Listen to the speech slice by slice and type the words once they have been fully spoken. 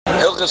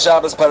Hilchas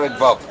Shabbos Perek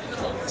Vav.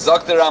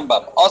 Zok the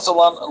Rambam. Also,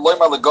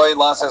 loymar legoy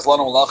la says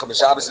lanu malacha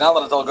b'Shabbos. You're not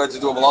allowed to tell a guy to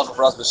do a malacha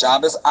for us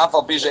b'Shabbos.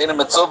 Afal pisha ina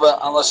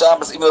mitzvah on la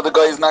Shabbos, even though the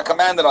guy is not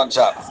commanded on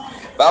Shabbos.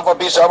 V'afal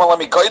pisha amar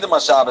lami koydem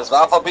on Shabbos.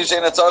 V'afal pisha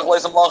ina tzarich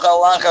leisam malacha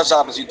alacha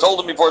Shabbos. You told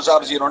him before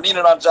Shabbos you don't need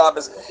it on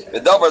Shabbos.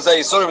 V'davar zeh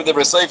yisurim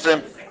v'dibra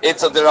seifrim.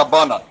 It's a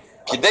derabanan.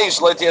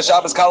 Kideish lo tiya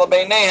Shabbos kala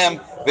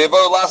beinehem.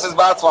 V'yavo lasis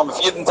batzvam. If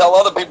you didn't tell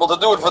other people to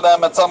do it for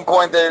them, at some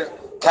point they're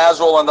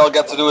casual and they'll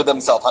get to do it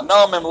themselves.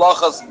 Hanam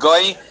imlachas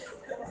goy.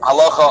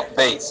 Halacha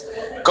base.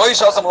 Goy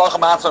shasam halacha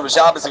matzman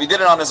b'Shabbos. If he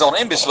did it on his own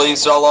in Bishvil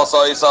Yisrael,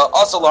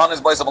 also lahanis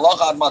b'yis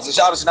halacha ad matzah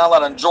Shabbos. You're not allowed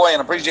to enjoy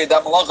and appreciate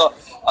that malacha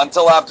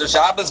until after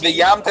Shabbos.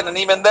 V'yamtin, and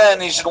even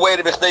then he should wait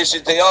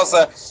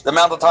the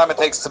amount of time it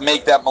takes to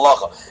make that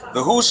malacha.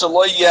 V'hu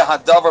shelo yeh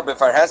hadavar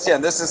b'farhesia,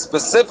 and this is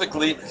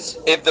specifically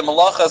if the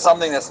malacha is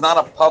something that's not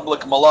a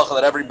public malacha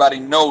that everybody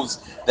knows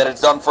that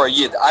it's done for a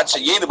yid. Ad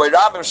sheyedu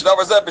b'rabim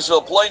shadavar zeh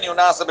b'shvil ploini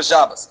unasa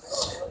b'Shabbos.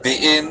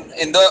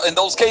 In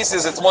those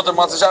cases, it's mutar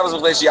matzah Shabbos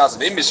b'chleish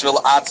yasav. In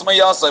b'shvil atzma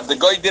yasav, if the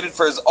guy did it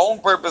for his own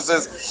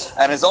purposes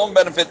and his own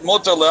benefit,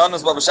 mutar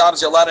le'anas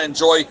b'Shabbos, you're allowed to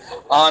enjoy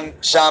on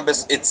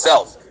Shabbos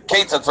itself.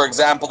 Ketzad, for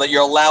example, that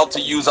you're allowed to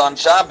use on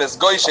Shabbos.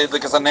 Goy shed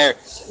like a ner.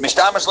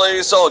 Mishtamash lo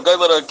yisrael. Goy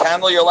lit a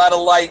candle. You're allowed to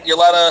light. You're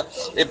allowed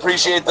to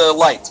appreciate the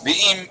light.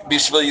 V'im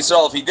b'shvil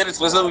yisrael. If he did it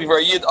specifically for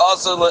a yid,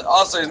 also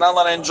he's not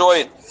allowed to enjoy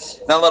it.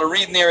 Not allowed to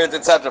read near it,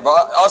 etc.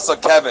 But also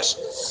kavish,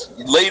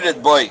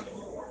 lated boy.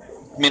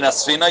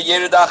 Minasfina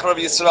yerid achrav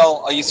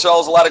Yisrael. Yisrael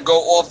is allowed to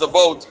go off the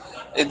boat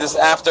in this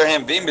after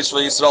him. V'im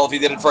b'shvil Yisrael. If he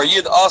did it for a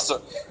yid,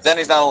 also then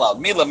he's not allowed.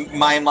 Mila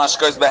mayim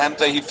lashkois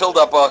behemta. He filled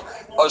up a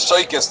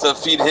shoykes to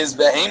feed his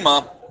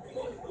behema.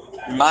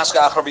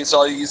 Mashka achrav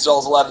Yisrael. Yisrael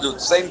is allowed to do it. The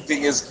same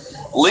thing is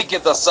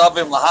likit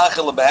asavim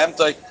lahachil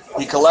behemta.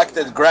 He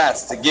collected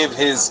grass to give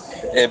his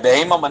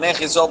behema. Manech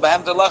Yisrael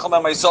behemta lachem.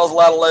 And Yisrael is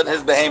allowed to let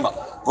his behema.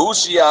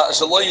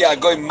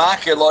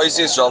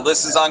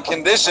 This is on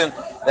condition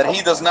that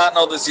he does not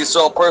know this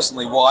Yisrael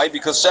personally. Why?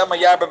 Because Shema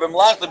Yarba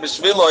b'mlachta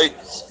b'shviloi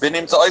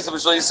b'nim ta'oisa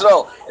b'shvil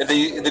Yisrael. If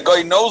the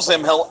guy knows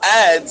him, he'll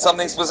add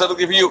something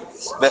specifically for you.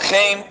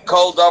 V'chein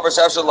kol davar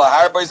shashal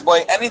laharbais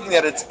boy. Anything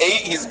that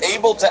he's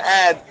able to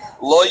add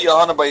lo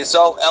yahana by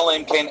Yisrael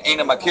elim kain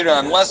eina makira.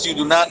 Unless you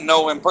do not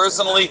know him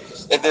personally,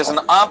 if there's an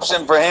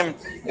option for him,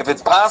 if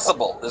it's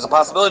possible, there's a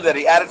possibility that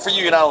he added for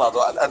you, you're not allowed to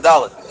add it.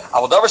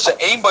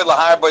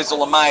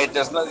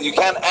 There's no, you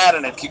can't add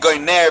in it. Keep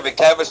going there,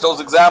 v'kevish, those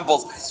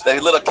examples that he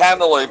lit a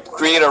candle or he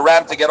created a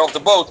ramp to get off the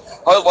boat.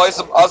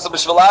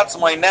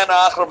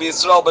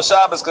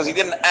 Because he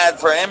didn't add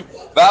for him,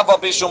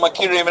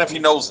 even if he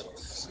knows it.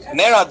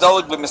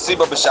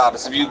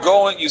 If you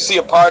go and you see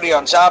a party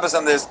on Shabbos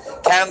and there's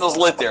candles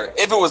lit there,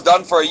 if it was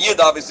done for a yid,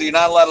 obviously you're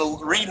not allowed to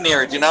read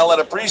near it, you're not allowed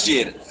to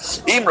appreciate it.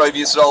 The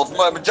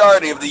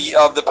majority of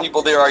the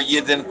people there are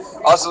yidin.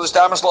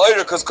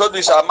 Because could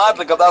be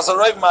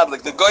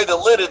the guy that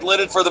lit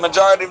it for the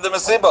majority of the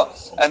mesiba,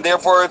 and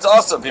therefore it's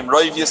awesome. If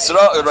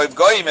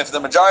the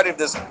majority of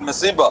this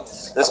mesiba,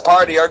 this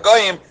party are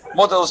goyim,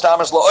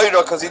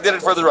 because he did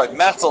it for the right.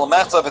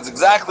 If it's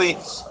exactly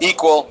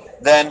equal,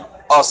 then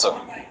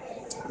awesome.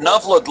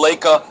 Naflot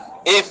Leika,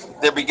 if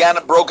there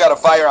broke out a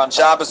fire on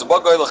Shabbos,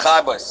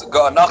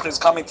 Nachri is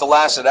coming to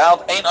lash it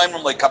out. You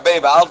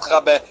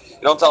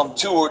don't tell him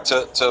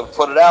to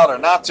put it out or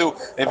not to.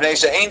 His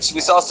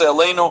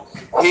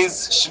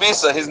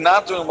shvisa, his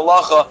not doing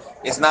malacha,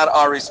 is not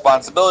our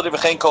responsibility.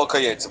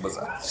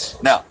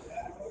 Now,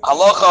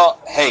 halacha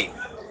hey.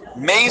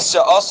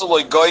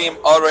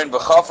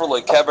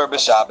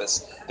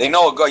 They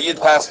know a yid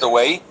passed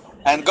away,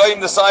 and Goyim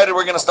decided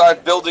we're going to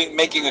start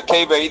making a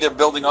caver, either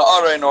building an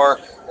aron or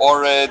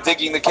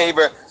digging the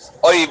caver.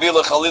 The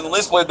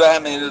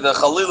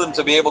chalilim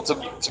to be able to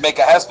make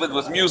a hesped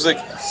with music.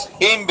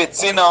 In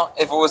bitzina,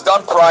 if it was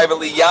done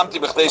privately, yamti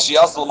b'chdei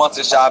sheyasel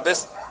matzah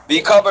Shabbos,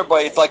 be covered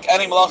by it's like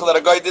any malacha that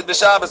a guy did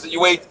b'Shabbos that you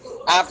wait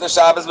after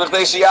Shabbos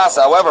b'chdei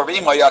sheyasa. However,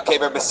 v'ima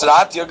caver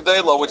b'srat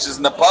yagdelo, which is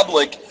in the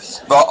public,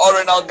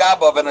 v'aron al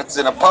gabav, and it's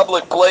in a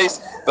public place.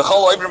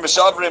 V'chol oivrim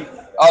v'shavrim.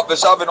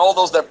 And all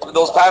those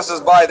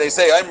passers-by, they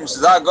say,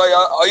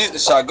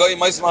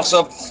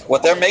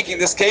 what they're making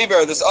this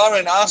caver, this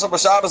aron, it's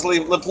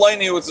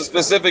a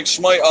specific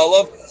shmoi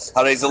olav,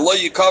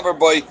 covered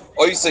by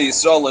oisa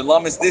Yisrael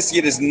lamis. This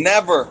yid is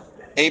never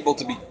able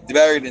to be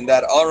buried in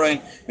that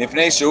aron,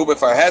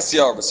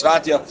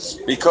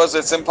 because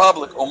it's in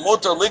public.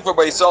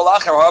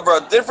 However,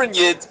 a different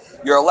yid,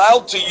 you're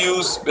allowed to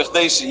use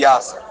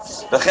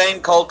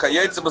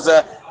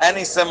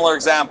any similar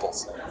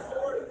examples.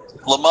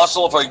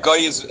 Lamashal, if a guy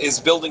is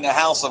building a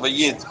house of a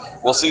yid,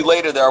 we'll see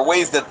later there are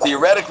ways that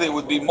theoretically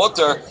would be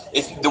mutter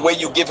if the way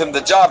you give him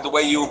the job, the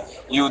way you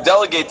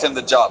delegate him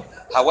the job.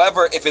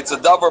 However, if it's a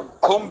davar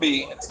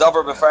pumbi, it's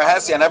davar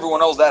b'farhasi, and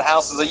everyone knows that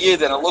house is a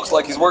yid, and it looks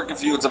like he's working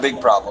for you, it's a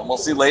big problem. We'll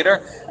see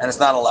later, and it's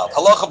not allowed.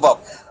 Halacha vav,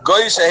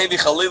 goy shehevi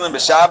chalilim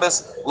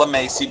b'Shabbos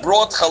lameis. He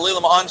brought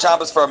chalilim on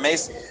Shabbos for a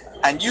mace,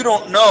 and you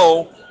don't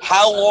know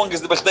how long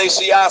is the b'chdei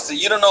sheyasa.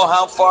 You don't know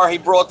how far he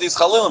brought these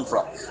chalilim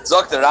from.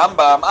 Zok the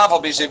Rambam,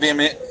 afal b'shevim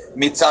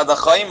mitzad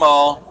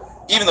ha'chayma.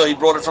 even though he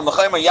brought it from the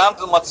Chayma.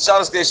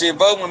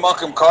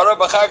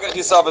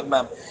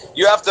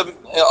 You have to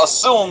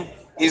assume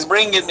he's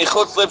bringing it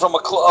michutz from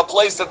a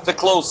place that's the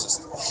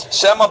closest.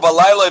 Shema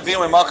balayla v'im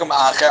imakim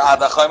acher ad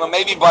ha'chayma.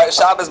 Maybe by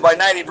Shabbos by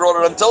night he brought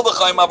it until the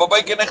chayma. But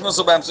by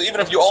kenichnusu b'hem. So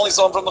even if you only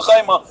saw him from the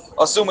chayma,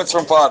 assume it's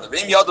from farther.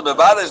 V'im yada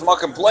bevada is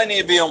makim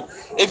pleni v'im.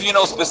 If you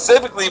know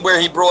specifically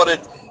where he brought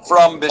it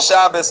from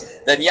b'Shabbos,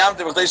 then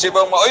yamtiv v'chtei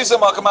shebom oisa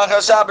makim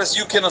acher Shabbos.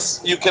 You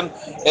can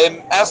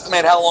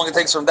estimate how long it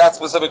takes from that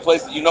specific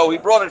place that you know he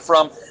brought it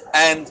from,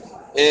 and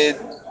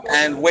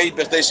wait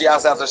b'chtei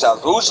sheyas after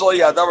Shabbos. V'ushlo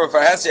yadavar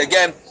farhesi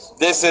again.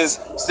 This is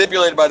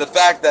stipulated by the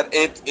fact that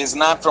it is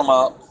not from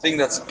a thing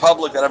that's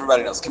public that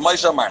everybody knows. Now,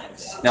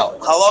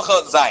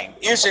 halacha zayin.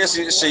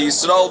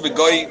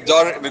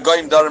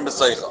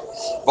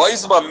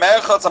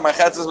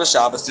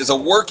 There's a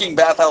working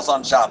bathhouse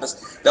on Shabbos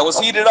that was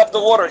heated up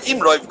the water.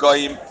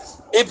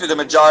 If the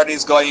majority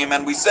is goyim,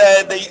 and we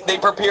said they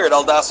prepared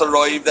al dasa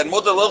roiv, then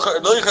mutar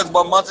loichas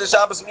b'matzah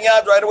Shabbos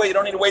miyad right away. You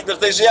don't need to wait till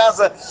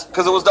Sheyasa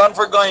because it was done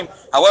for goyim.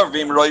 However,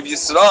 v'im roiv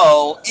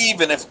Yisrael,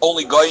 even if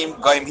only goyim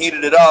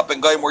heated it up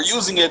and goyim were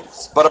using it,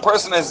 but a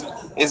person is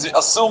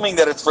assuming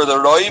that it's for the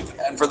roiv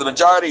and for the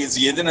majority is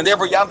yidin, and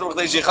therefore yamtiv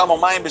v'chtei sheicham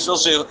amayim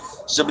b'shvil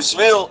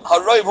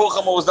haroiv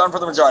hucham was done for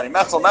the majority.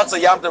 Metzal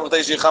yamtiv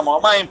v'chtei sheicham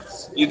amayim.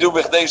 You do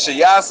v'chtei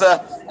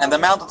sheyasa, and the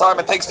amount of time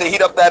it takes to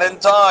heat up that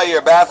entire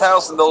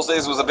bathhouse in those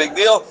days was a big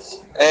deal.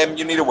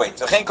 You need to wait.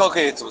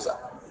 Halacha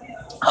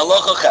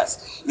ches.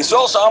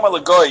 Yisrael sha'amar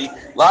l'goy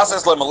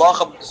la'ases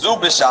le'malacha zu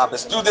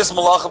b'Shabbos. Do this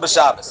malacha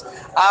b'Shabbos.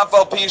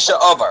 Afal pisha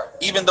avar.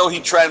 Even though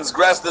he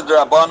transgressed the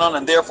D'Rabbanan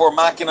and therefore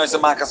makinois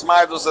and makas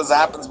mardus, as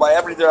happens by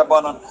every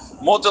D'Rabbanan,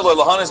 mutar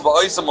le'lahanis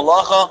ba'oisa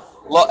malacha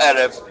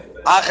la'erev.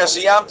 We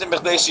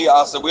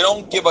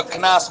don't give a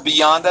knas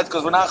beyond that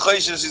because we're not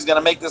choishes she's going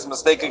to make this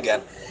mistake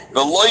again.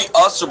 The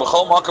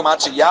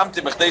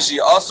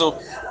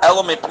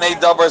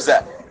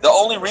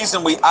only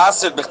reason we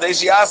asked it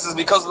is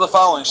because of the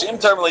following.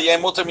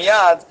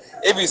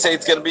 If you say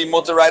it's going to be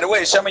mutter right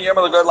away,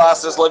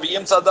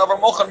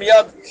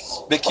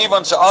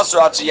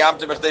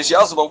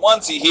 but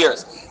once he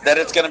hears that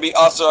it's going to be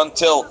asr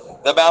until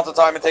the amount of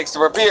time it takes to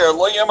prepare, it's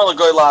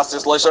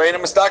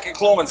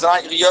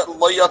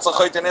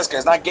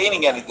not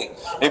gaining anything.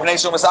 He would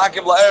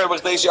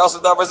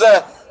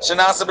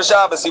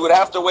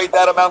have to wait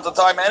that amount of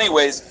time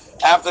anyways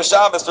after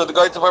Shabbos for the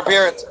guy to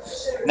prepare it.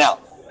 Now,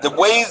 the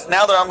ways,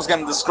 now that I'm going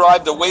to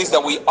describe the ways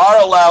that we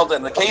are allowed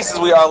and the cases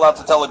we are allowed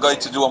to tell a guy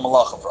to do a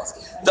malacha for us.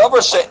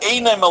 Davar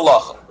she'einay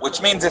malacha, which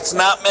means it's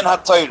not min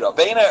ha'torah.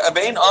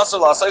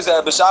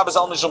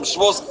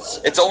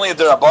 It's only a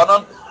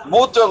D'Rabbanan.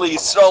 Mutar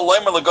liYisrael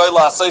loymer l'goy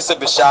la'asayse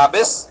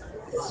b'Shabbos.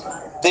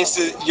 This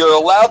is, you're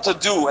allowed to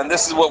do, and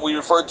this is what we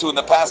referred to in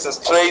the past as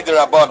trei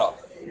D'Rabbanan.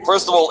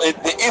 First of all,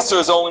 the Isser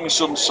is only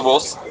Mishum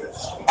Shavuos,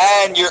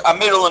 and your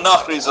Amir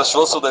L'Nachri is a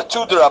Shavuos, so there are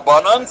two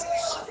D'Rabbanans,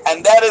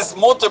 and that is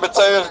Mutar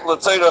b'Tzorech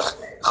L'Tzorech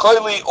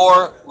Choyli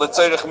or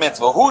L'Tzorech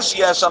Mitzvah. Hu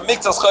sheyesh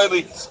ha-miktzas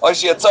Choyli, or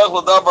sheyetzorech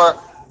l'davar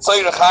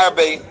Tzorech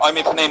Harbe, or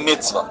mipnei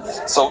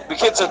Mitzvah. So, the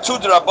kids are two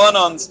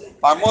D'Rabbanans,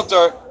 are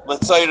Mutar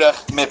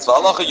L'Tzorech Mitzvah.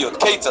 Halacha Yud.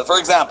 Ketzad, for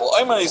example,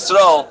 Omer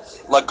Yisrael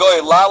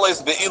L'Goy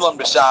Lales Be'ilan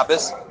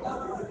B'Shabbos.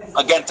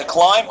 Again, to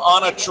climb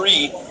on a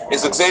tree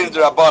is Exeded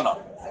D'Rabbanan.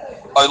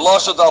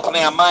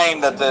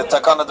 That the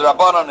Takana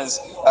D'Rabbanan is,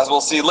 as we'll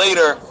see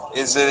later,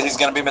 is he's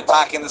going to be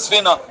metak in the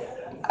Sfina.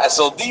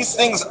 So these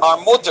things are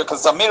mutter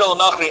because Samir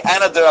al-Nachri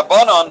and a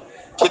D'Rabbanan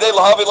Kidei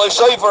lahavi lo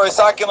shayfer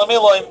isakin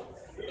lamiloim.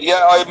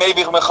 Yeah, or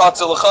maybe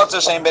mechatzel lechatzel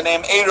shein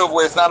b'neim eruv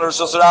where it's not a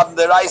rishus rabban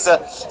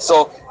deraisa.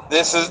 So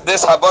this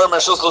habar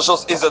mershus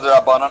l'shus is a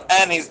D'Rabbanan,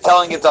 and he's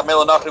telling it to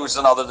Amil Nachri, which is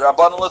another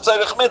D'Rabbanan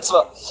l'tzorech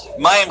mitzvah.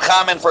 Mayim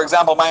chamen, for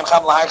example, mayim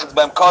chamen lahaychet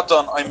b'em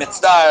koton or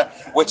mitzvah,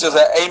 which is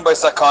a ein by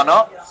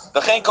sakana.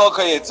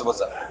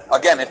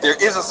 Again, if there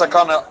is a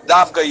sakana,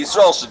 Dafka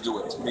Yisrael should do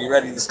it. We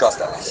already discussed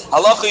that.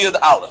 Halacha Yud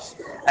Aleph.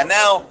 And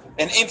now,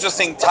 an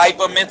interesting type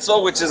of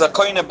mitzvah, which is a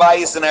koine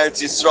bayis in Eretz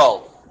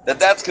Yisrael.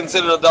 That's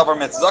considered a davar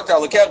mitzvah.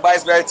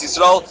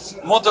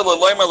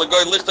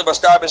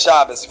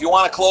 If you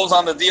want to close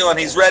on the deal and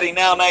he's ready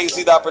now you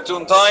see the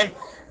opportune time,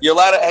 he's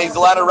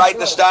allowed to write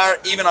the star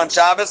even on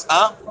Shabbos.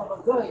 Huh?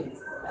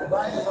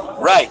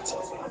 Right.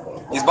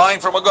 He's buying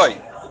from a goy.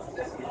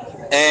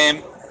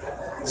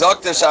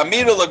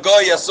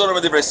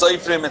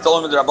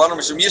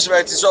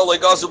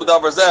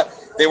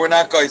 They were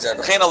not goyzer.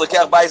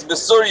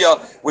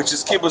 Which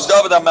is kibbutz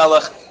David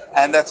HaMelech,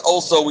 and that's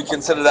also, we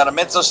consider that a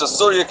mitzvah.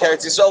 Surya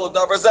Keretz Yisrael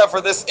Davar for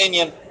this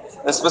inyan,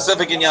 the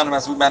specific inyan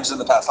as we mentioned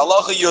in the past.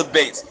 Halacha Yud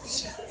Beis.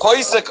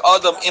 Poisek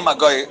Adam im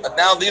Goy.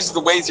 Now these are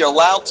the ways you're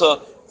allowed to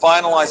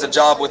finalize a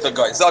job with a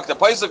goy. Zakta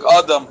Poisek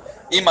Adam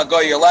im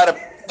Goy. You're allowed to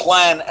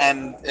plan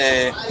and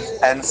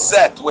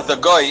set with a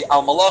goy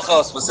al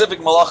malacha, a specific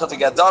malacha to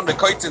get done.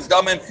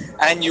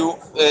 And you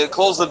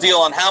close the deal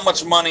on how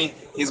much money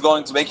he's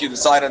going to make you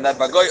decide on that.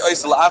 The goy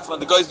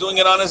is doing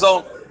it on his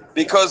own.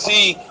 because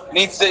he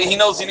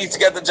knows he needs to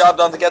get the job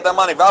done to get that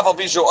money.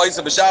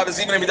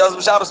 Even if he does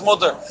b'Shabbos,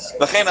 mutter.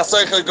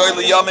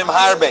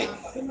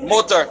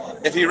 Mutter,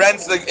 if he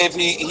rents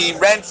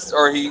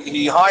or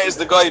he hires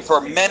the guy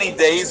for many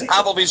days,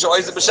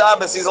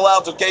 he's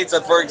allowed to cater.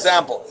 For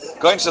example,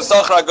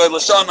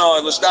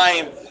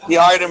 he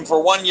hired him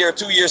for 1 year,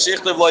 2 years.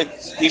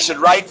 He should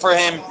write for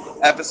him.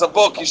 If it's a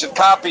book, he should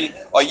copy.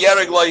 Or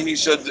yerig, he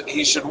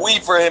should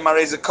weave for him.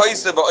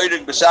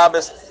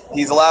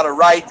 He's allowed to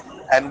write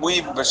and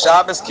weave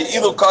b'Shabbos.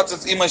 Ki'ilu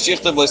katzes ima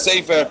shichtav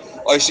l'sefer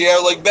or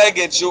shi'er like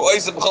beged shu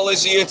oisem b'chol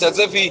shiyir. As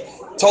if he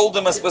told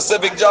him a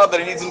specific job that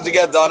he needs him to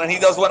get done, and he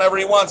does whatever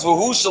he wants.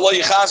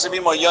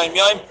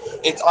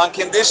 It's on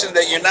condition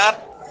that you're not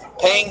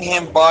paying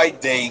him by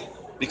day,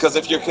 because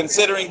if you're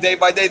considering day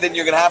by day, then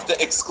you're going to have to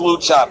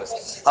exclude Shabbos.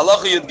 When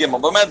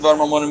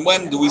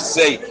do we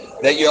say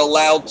that you're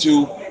allowed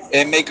to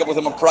make up with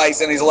him a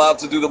price and he's allowed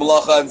to do the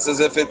malacha, and says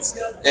if it's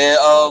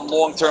a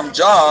long-term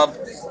job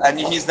and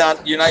you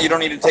don't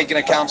need to take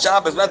into account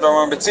Shabbos,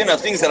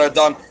 things that are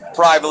done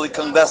privately,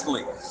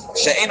 clandestinely.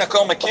 You can't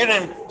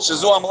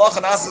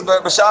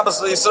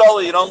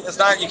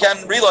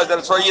realize that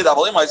it's for Yid.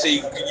 You might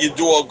say you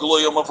do a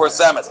gluyum for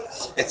Samet.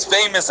 It's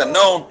famous and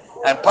known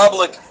and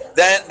public.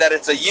 Then that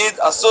it's a Yid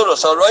Asura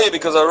Sharaya,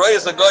 because Araya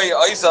is the guy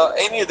Isa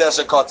any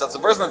Deshakot. That's the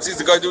person that sees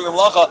the guy doing the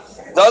malacha,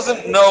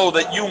 doesn't know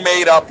that you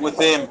made up with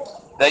him,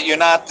 that you're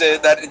not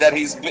that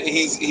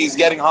he's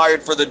getting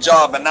hired for the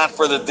job and not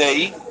for the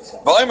day.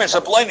 And a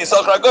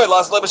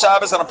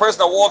person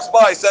that walks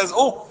by says,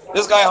 "Oh,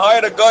 this guy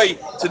hired a guy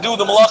to do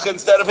the malacha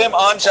instead of him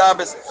on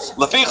Shabbos." And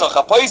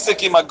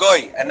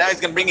now he's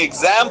going to bring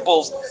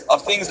examples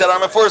of things that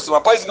are meforsim.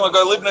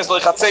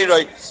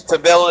 To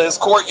build his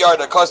courtyard,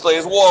 to cut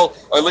his wall,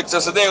 or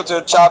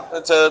to chop,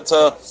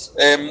 to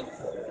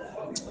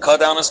cut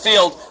down his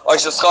field,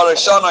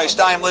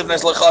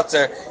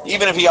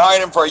 even if he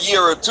hired him for a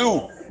year or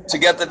two to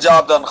get the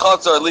job done,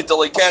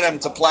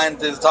 to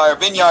plant his entire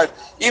vineyard.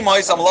 If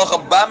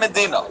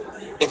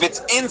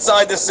it's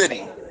inside the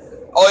city,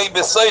 or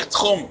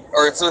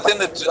it's within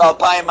the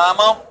Alpayim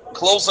Mama,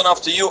 close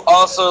enough to you, you're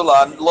not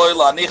allowed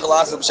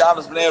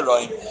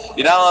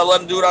to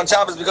let him do it on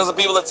Shabbos, because of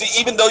people that see,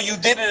 even though you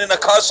did it in a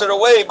kosher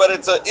way, but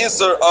it's an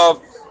isser of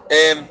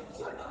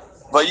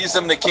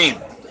Vayisem Nekim.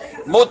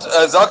 If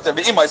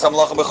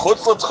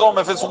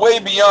it's way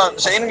beyond,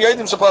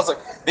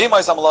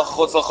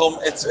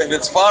 if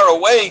it's far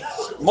away,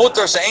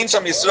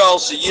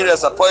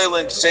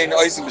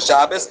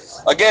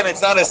 again,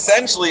 it's not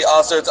essentially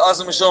aser, it's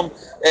aser mishum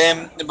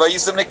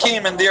vayisem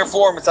nekim, and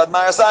therefore it's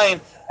admar sayin,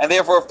 and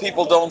therefore if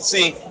people don't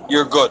see,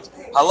 you're good.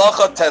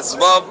 Halacha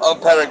tezvav of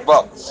Perek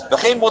Vav.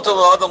 V'chein mutar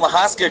l'adam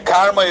lahaskir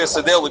karma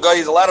yasadel. The guy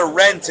is allowed to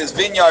rent his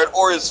vineyard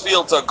or his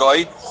field to a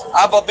guy.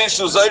 Ava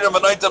bishu zayram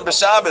v'noitam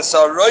b'Shabbos.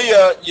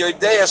 Saroya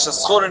yodea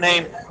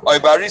sheschurein or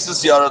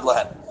barisus yarad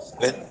lahen.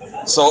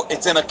 So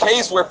it's in a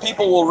case where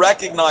people will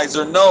recognize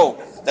or know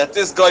that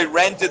this guy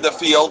rented the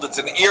field. It's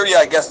an area,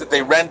 I guess, that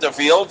they rent a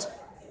field,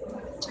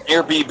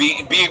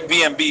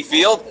 Airbnb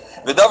field.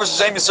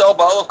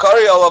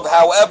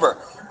 However,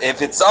 if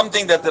it's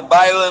something that the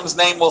Bailam's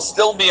name will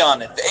still be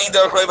on it,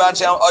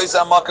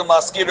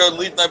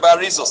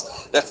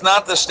 that's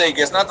not the shteg,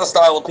 it's not the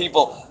style of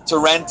people to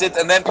rent it,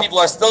 and then people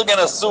are still going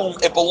to assume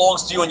it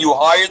belongs to you and you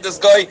hired this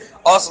guy.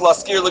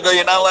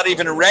 You're not allowed to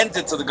even rent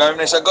it to the guy. And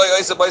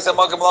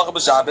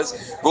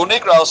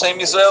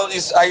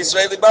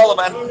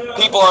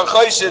people are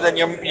choshid, and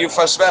you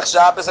fashvech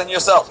Shabbos and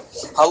yourself.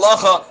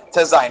 Halacha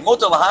tezayin.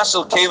 Mutar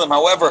lahashel kelim.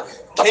 However,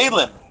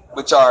 kelim,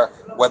 which are,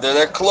 whether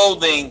they're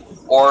clothing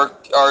or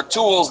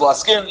tools,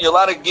 laskir, you're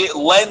allowed to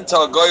lend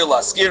to a goy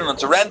laskir and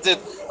to rent it.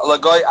 Even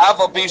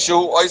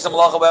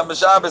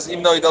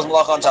though he does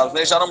malacha on Shabbos.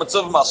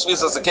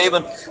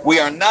 We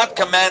are not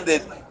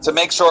commanded to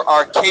make sure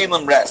our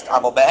kelim rest.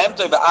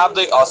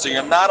 So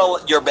you're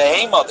not your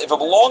behemoth. If it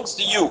belongs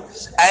to you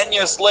and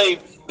your slave,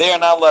 they are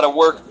not allowed to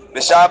work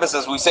the Shabbos,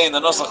 as we say in the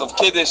Nusach of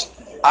Kiddush.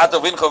 That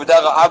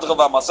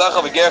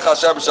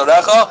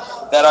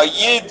our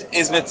Yid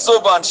is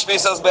mitzvah on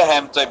shvisas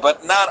behemtoi,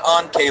 but not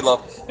on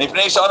Caleb.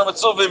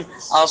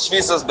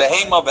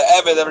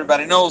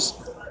 Everybody knows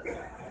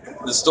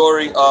the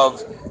story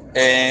of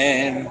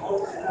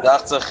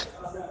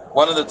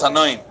one of the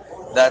Tanoim,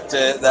 that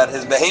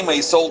his behema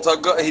he sold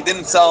it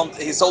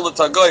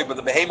to a guy, but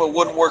the behema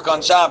wouldn't work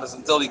on Shabbos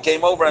until he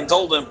came over and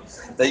told him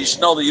that you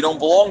should know that you don't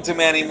belong to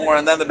me anymore,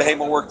 and then the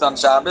behema worked on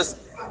Shabbos.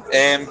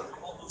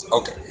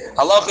 Okay.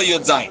 Halacha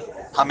Yud Zayin.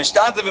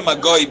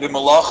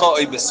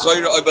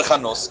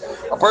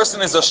 A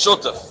person is a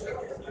shutaf.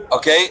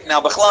 Okay.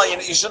 Now,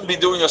 you shouldn't be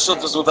doing your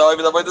shutafs with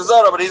Ovid Avodah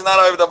Zarah, but he's not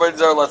Ovid Avodah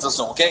Zarah. Let's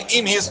assume. Okay.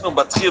 Im hisnu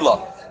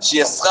batchila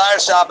sheyeschar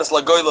Shabbos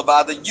lagoy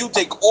levada. You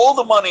take all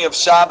the money of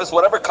Shabbos,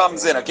 whatever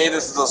comes in. Okay.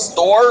 This is a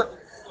store,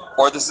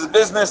 or this is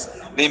business.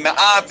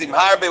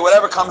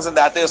 Whatever comes in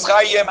that.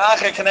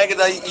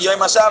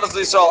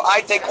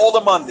 I take all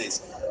the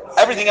Mondays.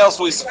 Everything else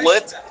we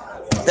split.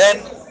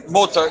 Then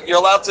mutar, you're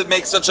allowed to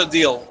make such a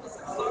deal.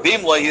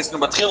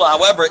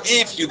 However,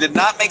 if you did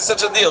not make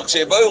such a deal,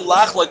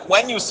 like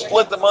when you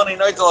split the money, you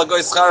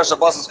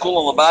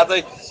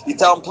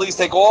tell them, please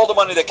take all the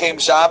money that came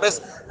Shabbos,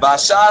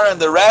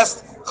 and the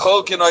rest,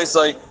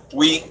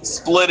 we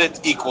split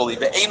it equally.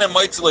 You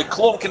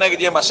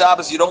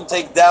don't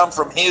take down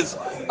from his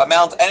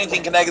amount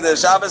anything connected to the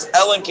Shabbos,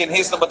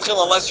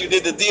 unless you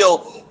did the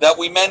deal that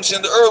we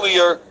mentioned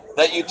earlier,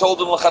 that you told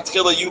him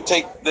l'chatchila, you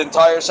take the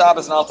entire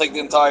Shabbos and I'll take the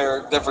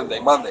entire different day,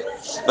 Monday.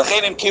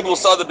 Same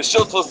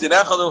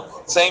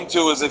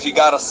too as if you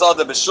got a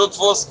sada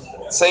b'shutfus,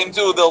 same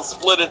too, they'll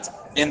split it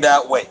in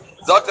that way.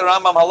 Dr.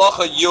 Rambam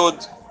halacha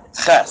yud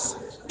ches.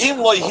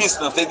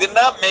 If they did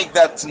not make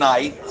that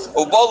tonight, there's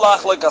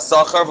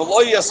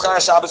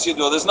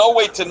no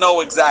way to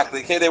know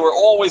exactly. Okay, they were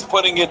always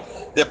putting it.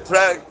 The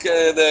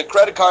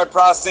credit card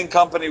processing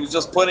company was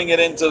just putting it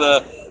into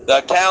the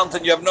account,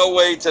 and you have no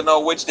way to know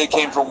which they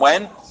came from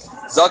when.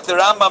 Zakter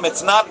Rambam,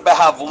 it's not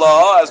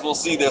behavla, as we'll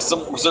see. There's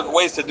some certain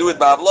ways to do it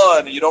behavla,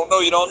 and you don't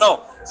know.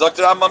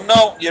 Zakter Rambam,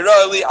 no,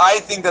 I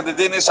think that the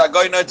din is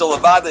shagoynoy to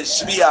levada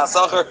shviya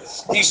asacher.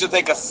 He should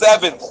take a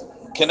seventh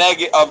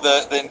kenegi of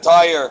the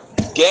entire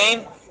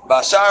gain,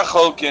 bashar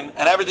chokin,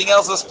 and everything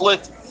else is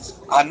split.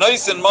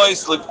 Hanois and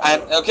moislip,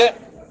 and okay.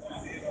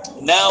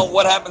 Now,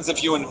 what happens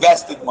if you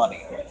invested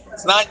money?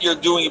 It's not you're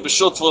doing a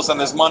b'shutfus and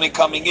there's money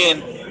coming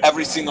in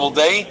every single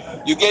day.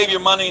 You gave your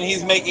money and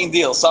he's making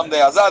deals. Some day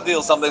azad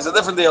deal, some days a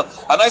different deal.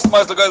 A nice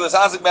man is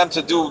asking them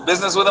to do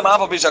business with him.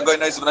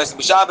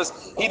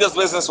 He does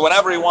business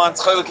whenever he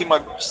wants. That's the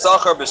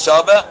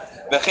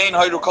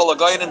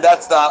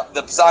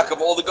psak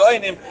of all the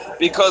goyinim,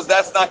 because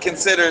that's not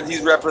considered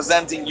he's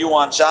representing you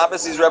on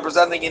Shabbos. He's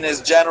representing in his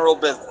general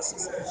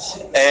businesses.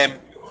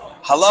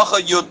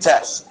 Halacha Yud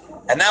Tes.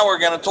 And now we're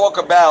going to talk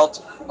about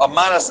a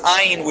manas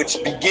ayin, which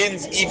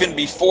begins even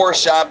before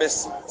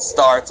Shabbos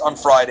starts on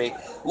Friday.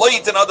 Lo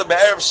yitin other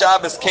be'erev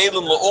Shabbos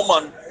kelim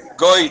le'uman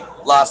goy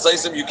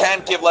la'asaisim. You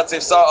can't give, let's say,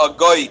 a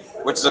goy,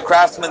 which is a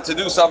craftsman, to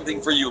do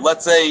something for you.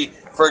 Let's say,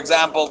 for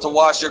example, to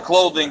wash your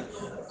clothing.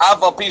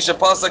 Aval pisha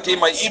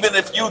pasakima. Even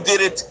if you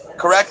did it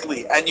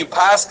correctly and you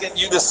paskin,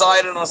 you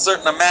decided on a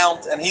certain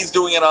amount, and he's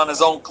doing it on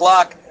his own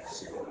clock.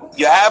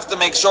 You have to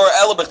make sure you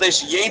have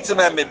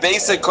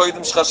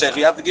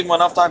to give him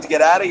enough time to get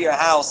out of your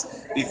house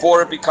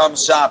before it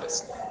becomes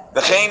Shabbos.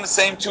 The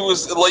same too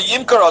is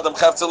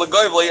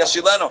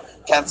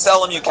can't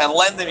sell him, you can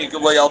lend him, you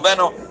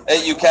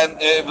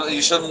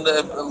shouldn't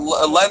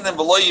lend him,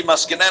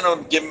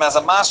 give him as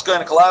a mashka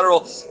and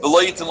collateral,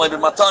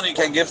 you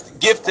can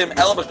gift him.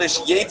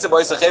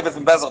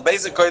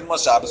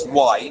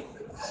 Why?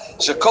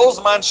 As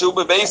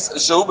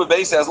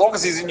long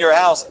as he's in your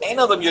house,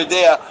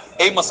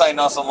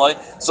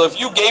 so if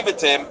you gave it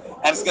to him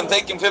and it's going to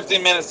take him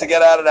 15 minutes to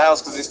get out of the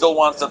house because he still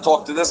wants to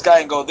talk to this guy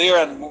and go there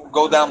and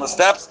go down the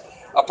steps,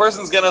 a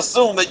person's going to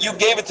assume that you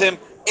gave it to him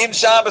in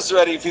Shabbos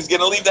already if he's going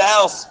to leave the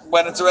house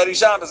when it's already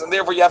Shabbos, and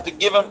therefore you have to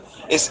give him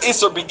his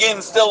Isser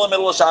begins still in the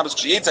middle of Shabbos.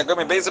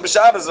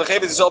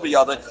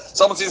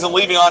 Someone sees him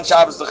leaving on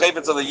Shabbos, the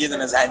Chayvitz of the Yid in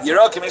his hand.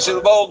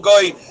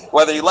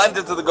 Whether he lent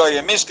it to the Goy,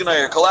 a Mishkan,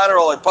 or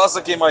collateral, or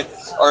Pasakim,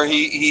 or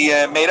he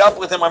made up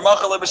with him, or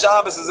Machal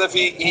Shabbos, as if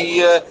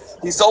he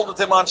sold it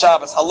to him on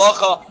Shabbos.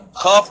 Halacha,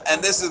 Chaf,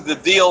 and this is the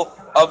deal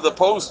of the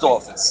post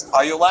office.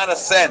 Are you allowed to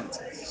send?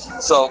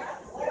 So,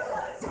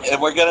 and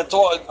we're going to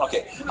talk,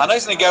 okay.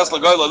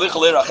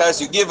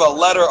 You give a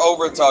letter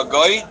over to a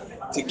goy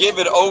to give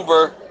it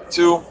over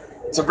to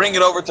bring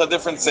it over to a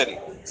different city.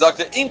 If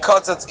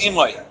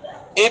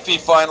he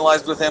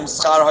finalized with him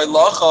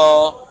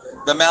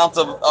the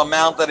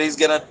amount that he's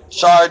going to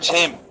charge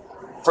him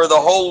for the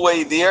whole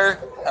way there,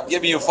 I'm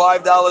giving you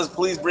 $5,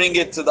 please bring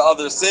it to the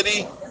other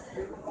city.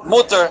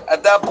 Mutter,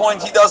 at that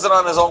point, he does it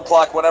on his own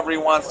clock whenever he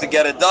wants to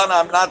get it done.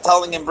 I'm not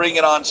telling him bring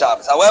it on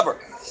Shabbos. However,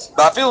 you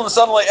can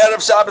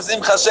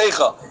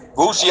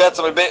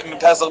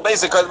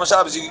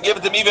give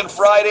it to him even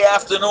Friday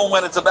afternoon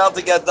when it's about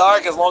to get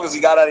dark, as long as he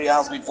got out of your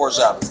house before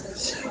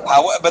Shabbos.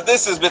 But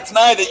this is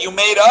bitnai that you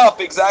made up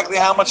exactly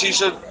how much he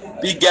should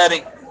be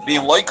getting.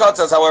 Being loikat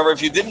says, however,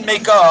 if you didn't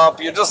make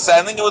up, you're just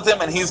sending it with him,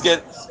 and he's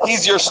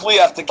your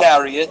shliach to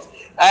carry it,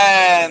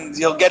 and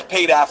he'll get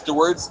paid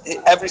afterwards.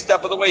 Every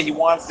step of the way, he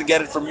wants to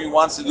get it from you. He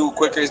wants to do it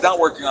quicker. He's not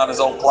working on his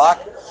own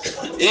clock. So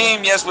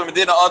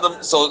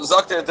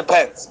Zakter, it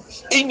depends.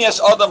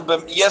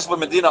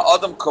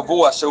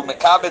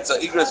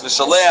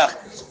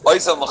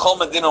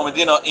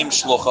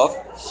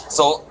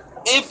 So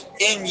if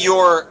in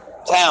your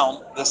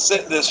town the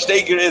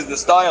steiger is, the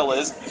style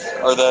is,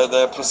 or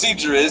the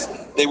procedure is,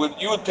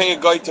 you would pay a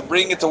guy to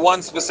bring it to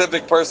one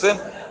specific person,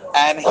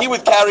 and he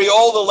would carry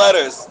all the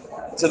letters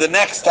to the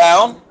next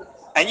town,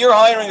 and you're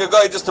hiring a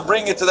guy just to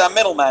bring it to that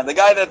middleman, the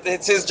guy that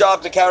it's his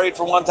job to carry it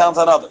from one town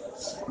to another.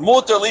 You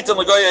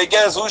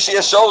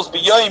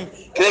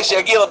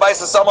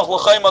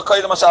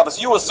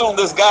assume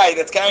this guy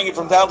that's carrying it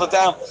from town to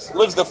town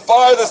lives the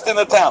farthest in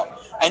the town,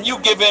 and you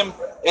give him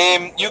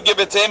You give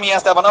it to him. He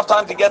has to have enough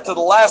time to get to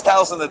the last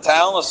house in the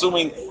town,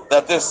 assuming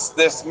that this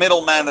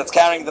middleman that's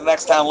carrying the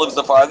next town lives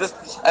the farthest.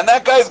 And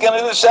that guy's going to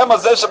do the Shema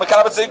Zesha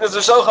Mekabet Sigras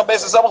Zeshochem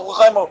Beis Samach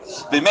L'Chaimo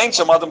B'Mein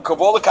Shemadim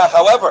Kavolika.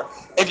 However,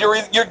 if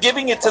you're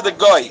giving it to the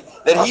guy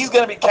that he's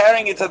going to be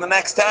carrying it to the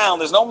next town,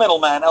 there's no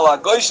middleman. Ela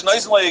Goy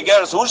Shnois Lo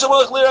Yigeres Hu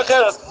Shemalach Lira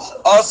Cheres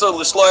also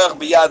L'Shloach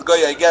B'Yad Goy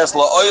Yigeres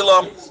Lo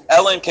Oilam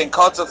Elim Ken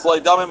Kotzet Lo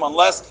Damim,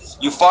 unless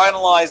you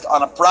finalized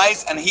on a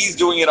price and he's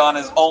doing it on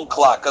his own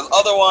clock, because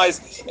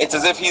otherwise it's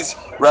as if he's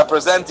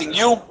representing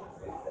you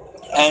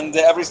and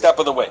every step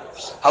of the way.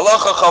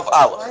 Halacha Chav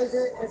Aleph. Why is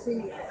it if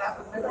he have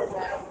a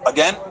middleman?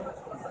 Again?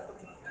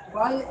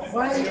 Why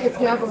if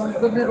you have a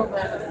good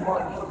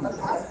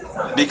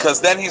middleman?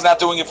 Because then he's not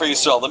doing it for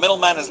Yisrael. The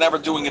middleman is never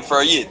doing it for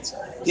a Yid.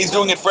 He's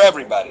doing it for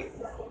everybody.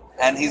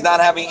 And he's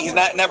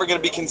never going to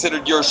be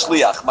considered your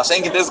shliach.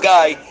 Mashenkin, this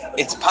guy,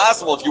 it's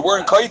possible if you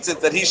weren't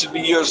koitzit that he should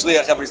be your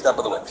shliach every step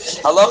of the way.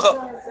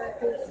 Halacha.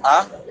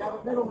 Huh?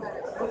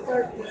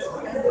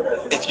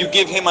 If you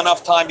give him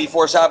enough time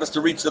before Shabbos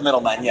to reach the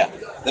middleman, yeah.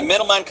 The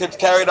middleman could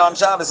carry it on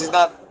Shabbos. He's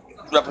not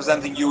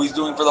representing you. He's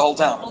doing for the whole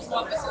town.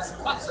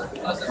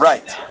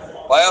 Right.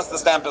 Why else the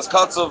stamp is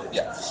katzov?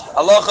 Yeah.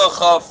 Halacha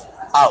Chav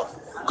Aleph.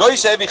 Goy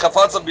shevi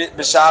chafatzav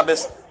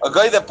b'Shabbos. A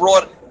guy that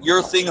brought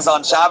your things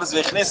on Shabbos,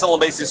 v'chnis al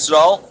Beis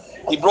Yisrael,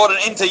 he brought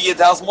it into Yid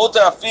house.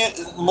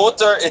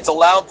 Mutter, it's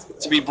allowed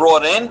to be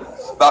brought in.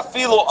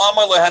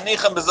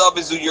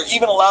 You're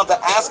even allowed to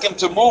ask him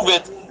to move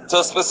it to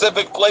a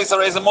specific place or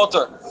raise a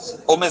mutter.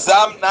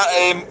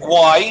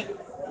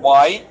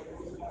 Why?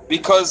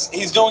 Because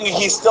he's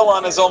still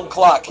on his own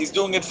clock. He's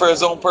doing it for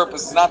his own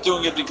purpose. He's not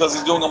doing it because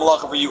he's doing a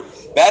malacha for you.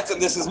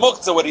 This is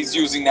muktzah what he's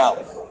using now.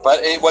 But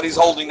what he's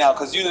holding now,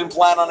 because you didn't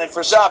plan on it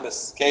for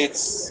Shabbos. Okay,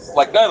 it's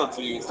like neilut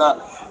for you. It's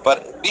not.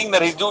 But being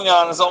that he's doing it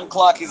on his own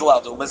clock, he's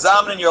allowed to.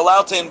 Mezamnin, you're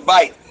allowed to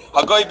invite.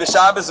 Hagoy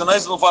b'Shabbos and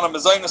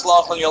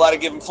you're allowed to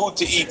give him food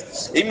to eat.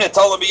 Even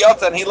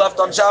and he left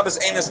on Shabbos,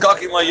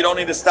 you don't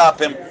need to stop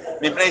him.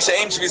 His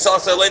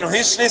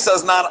shvisa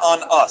is not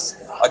on us.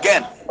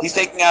 Again, he's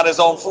taking out his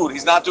own food.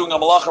 He's not doing a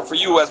malacha for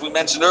you, as we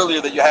mentioned earlier,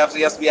 that he has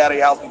to be out of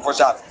your house before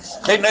Shabbos.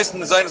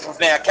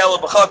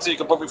 You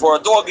can put before a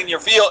dog in your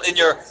field, in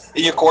your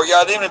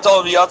courtyard. Even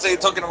told him you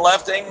took it and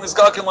left,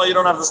 you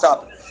don't have to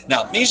stop him.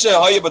 Now, Misha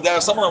Haya, but there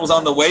was someone that was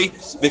on the way.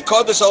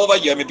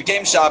 It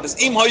became Shabbos.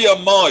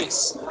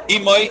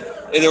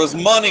 There was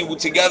money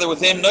together with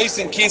him.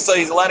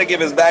 He's allowed to give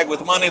his bag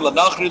with money.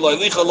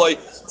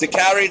 To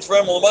carry it for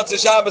him.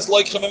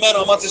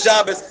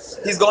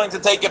 He's going to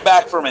take it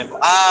back from him.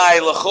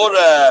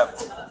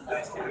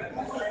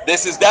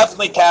 This is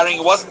definitely carrying.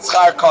 It wasn't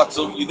schar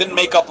katsu. You didn't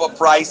make up a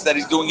price that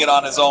he's doing it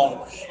on his own.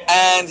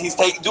 And he's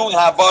doing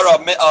havara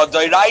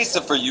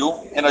dairaisa for you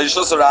in a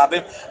Yishus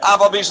Rabbim.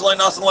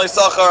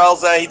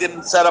 He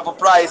didn't set up a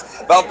price.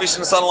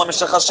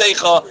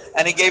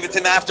 And he gave it to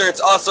him after it's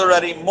also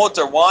already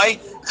mutter. Why?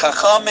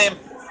 Chachamim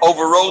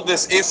overrode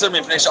this iser.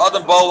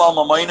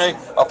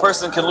 A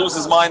person can lose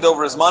his mind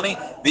over his money.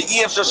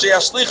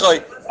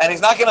 And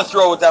he's not going to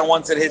throw it down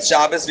once it hits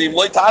Shabbos.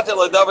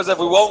 If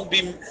we won't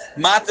be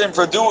matim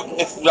for doing,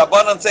 if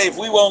Rabbanan say, if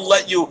we won't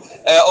let you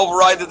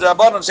override the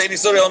Rabbanan,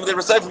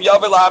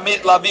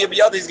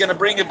 he's going to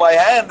bring it by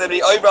hand and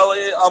he when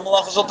we're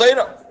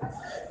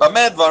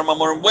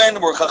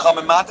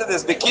chachamim matim,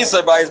 there's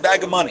bekisai by his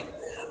bag of money.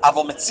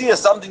 Aval metzia,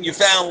 something you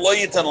found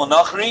loyitan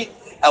lanachri.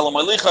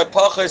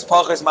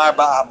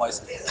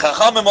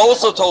 Chachamim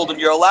also told him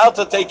you're allowed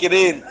to take it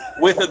in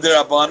with a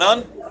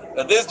Rabbanan.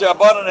 But this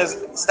Rabbanan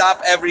is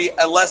stop every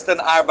less than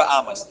Arba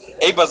Amos.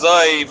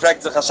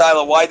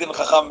 Why didn't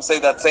Chacham say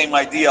that same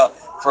idea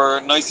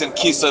for Nois and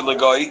Kisa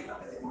Legoi?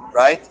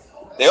 Right?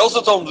 They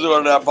also told him to do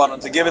a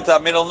Rabbanan, to give it to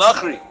Aminal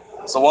Nachri.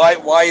 So why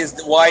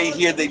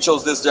here they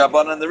chose this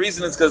Rabbanan? And the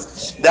reason is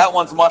because that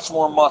one's much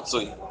more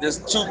matzui. There's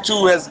two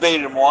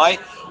hesbedim. Why?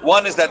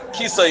 One is that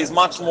Kisa is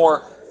much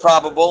more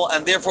probable,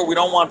 and therefore we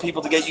don't want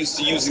people to get used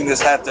to using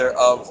this heter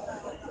of.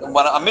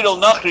 When a middle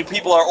nachri,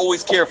 people are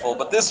always careful.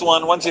 But this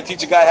one, once you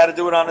teach a guy how to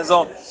do it on his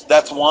own,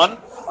 that's one.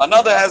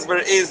 Another hesber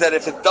is that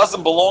if it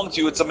doesn't belong to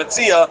you, it's a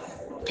mitzia,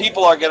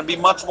 people are going to be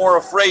much more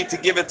afraid to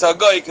give it to a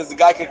guy because the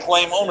guy could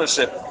claim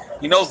ownership.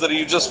 He knows that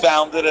you just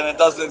found it and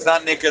it's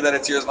not nicker that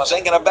it's yours.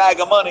 Mashenk in a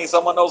bag of money,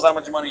 someone knows how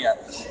much money you have.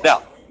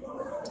 Now,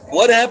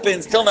 what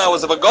happens till now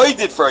is if a guy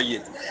did for a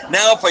yid.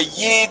 Now if a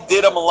yid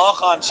did a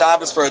malacha on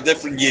Shabbos for a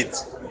different yid.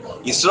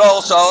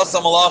 Yisrael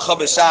sha'asa malacha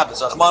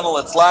b'Shabbos. Rachman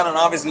al-Etzlan, and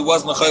obviously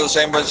wasn't a chayil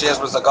shem b'sheyesh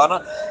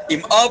b'sakana.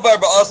 Im avar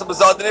ba'asa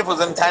b'zadin, if it was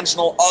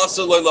intentional,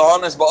 asa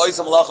lo'lahanes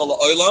ba'oisa malacha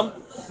la'olam.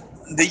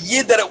 The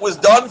yid that it was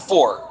done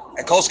for,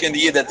 and Kolshke and the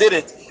yid that did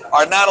it,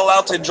 are not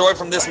allowed to enjoy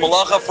from this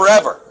malacha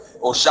forever.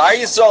 Or Shai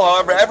Yisrael,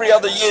 however, every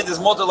other yid is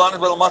mutar lahanes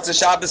b'lamatzah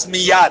Shabbos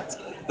miyad.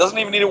 Doesn't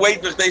even need to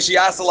wait for Shtei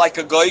Shiyasa like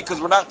a goy, because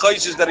we're not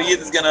koishes that a yid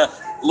is going to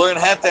learn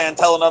heta and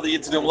tell another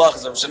yid to do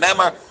malachas.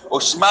 Shenemar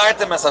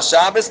ushmartem es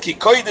haShabbos ki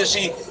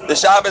kodeshi. The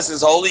Shabbos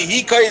is holy.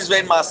 He kodesh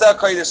vein maaseh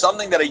kodesh.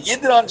 Something that a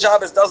yid did on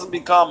Shabbos doesn't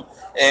become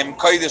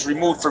kodesh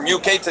removed from you.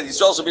 Kate said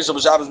Yisrael shall be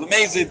Shabbos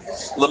b'mezid.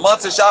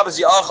 Lematzah Shabbos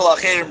yachal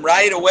acherim.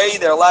 Right away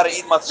they're allowed to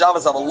eat matzah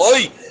Shabbos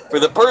avaloi. For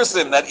the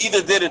person that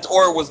either did it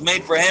or was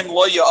made for him,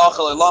 lo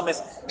yachal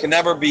elamis can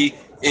never be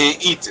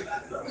eaten.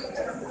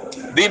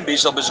 Bim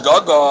bishal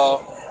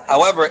bishgaga.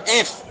 However,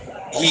 if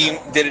he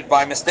did it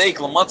by mistake,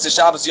 the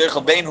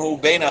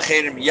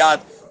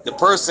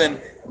person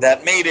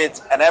that made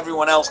it and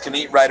everyone else can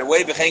eat right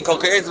away. We're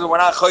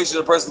not choish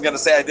the person going to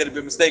say I did it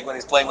by mistake when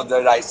he's playing with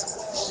the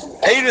rice.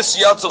 Okay,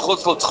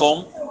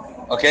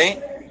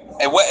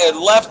 it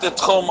left the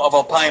tchum of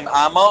Alpaim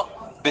Amma,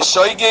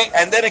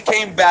 and then it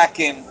came back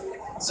in.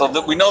 So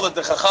that we know that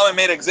the Chachamim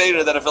made a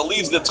gzeira that if it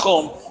leaves the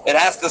tchum, it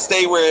has to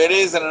stay where it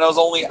is, and it knows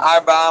only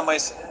arba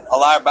ames.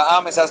 Al arba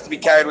ames has to be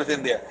carried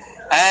within there.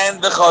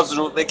 And the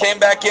chazru, they came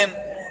back in.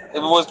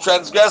 It was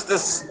transgressed.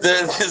 This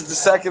is the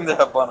second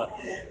Rabbanan.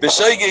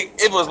 B'shoigig,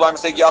 if it was by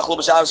mistake, yachlu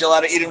b'shabbos, you're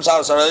allowed to eat him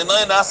Shabbos.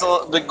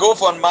 The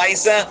goof on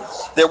Maisa,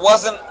 there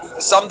wasn't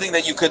something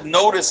that you could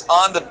notice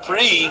on the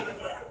pre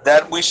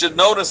that we should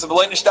notice.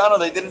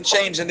 They didn't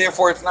change, and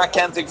therefore it's not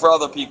canting for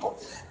other people.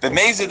 The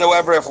mazid,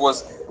 however, if it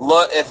was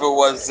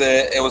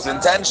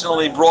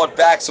intentionally brought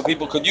back so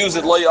people could use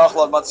it, lo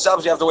yachlu ad matzah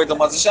Shabbos, you have to wait till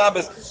matzah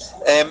Shabbos.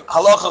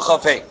 Halacha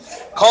chafei.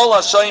 Call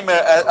a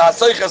shomer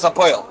asoiches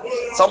apoil.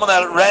 Someone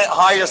that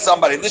hires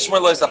somebody. Nishmer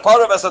lois a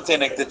para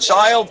vesatinik, the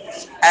child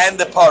and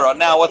the para.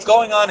 Now, what's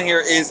going on here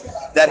is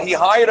that he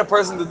hired a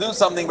person to do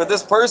something, but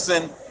this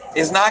person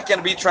is not going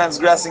to be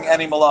transgressing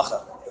any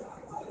malacha.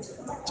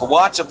 To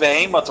watch a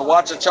behemoth, to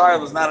watch a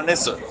child is not an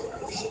issur.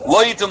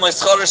 Lo yitin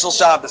le'schorish al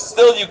Shabbos.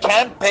 Still, you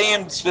can't pay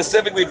him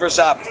specifically for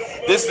Shabbos.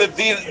 This is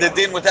the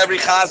din with every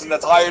chazan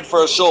that's hired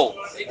for a shul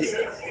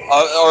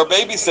or a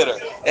babysitter.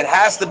 It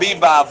has to be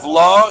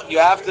ba'avla.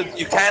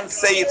 You can't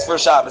say it's for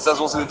Shabbos. As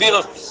we'll see,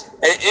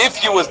 if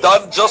he was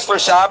done just for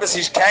Shabbos,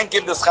 he can't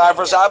give the schar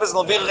for Shabbos.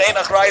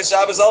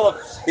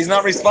 He's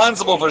not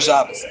responsible for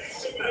Shabbos.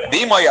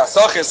 We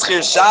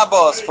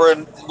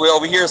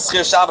over here,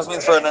 schir Shabbos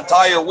means for an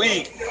entire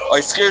week. Or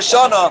schir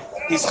shana,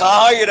 he's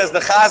hired as the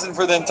chazan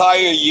for the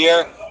entire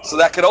year. So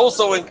that could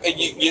also,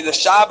 the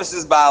Shabbos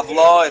is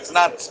ba'avla. It's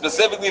not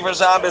specifically for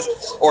Shabbos.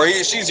 Or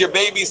she's your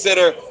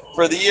babysitter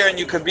for the year, and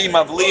you could be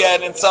mavliya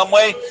in some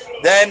way.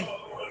 Then,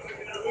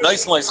 you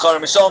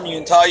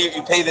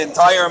pay the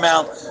entire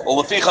amount. All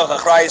of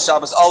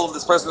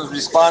this person is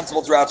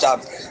responsible throughout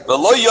Shabbos.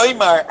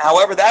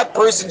 However, that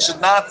person should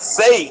not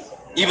say,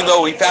 even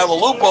though he found a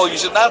loophole, you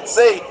should not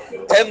say,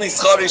 Tenli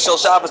schari shel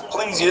Shabbos,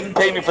 please, you didn't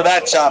pay me for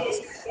that Shabbos.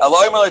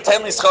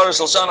 Tenli schari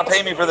shel Shana,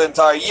 pay me for the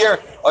entire year,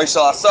 or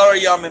shel asara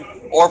yamim,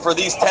 or for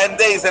these 10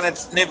 days, and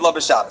it's nivla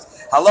b'Shabbos.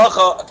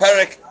 Halacha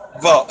perek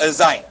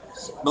zayin.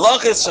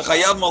 Melachis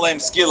shechayav moleim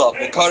skila,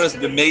 b'karas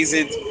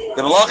b'mezid.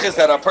 The melachis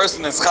that a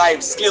person is chayiv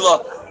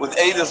skila with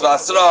edus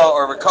v'asra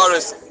or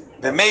b'karas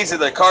b'mezid,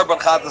 like carbon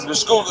chatas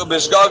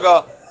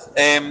b'shgaga,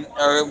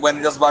 or when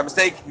he does by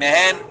mistake,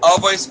 mehen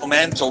avos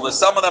umen tulus.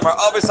 Some of them are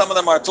avos, some of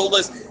them are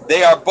tulus.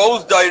 They are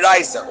both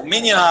dairaisa.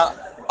 Uminyan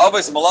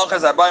avos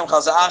melachis arbaim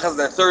chaza'achas.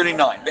 They're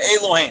 39.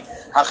 Be'elohein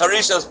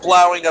hacharisha is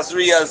plowing,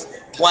 asriya is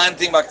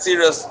planting,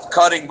 baktsira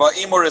cutting,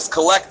 ba'imur is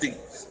collecting,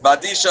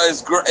 ba'disha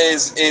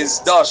is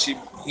dash. He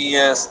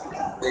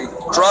they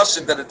crush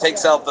it that it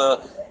takes out the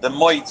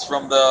moits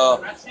from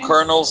the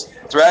kernels,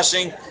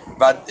 threshing.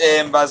 But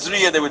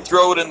bazriya, they would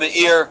throw it in the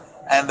ear,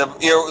 and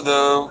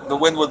the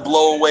wind would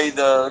blow away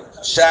the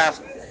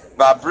shaft.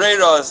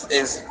 Babrera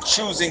is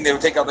choosing, they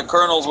would take out the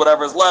kernels,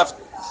 whatever is left.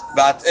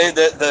 But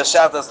the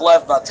shaft that's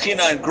left.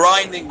 Batchina and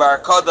grinding.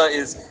 Barakada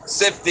is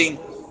sifting.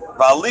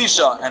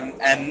 Balisha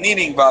and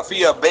kneading.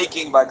 Bafia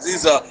baking.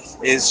 Bagziza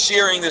is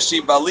shearing the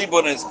sheep.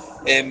 Balibun is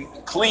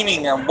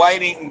cleaning and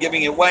whitening and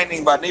giving it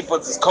whitening.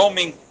 Batniputs is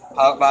combing.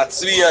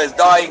 Batzviya is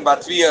dyeing.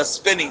 Batvia is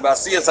spinning.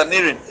 Basia is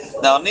anirin.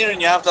 Now anirin,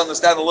 you have to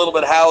understand a little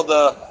bit how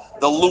the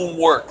loom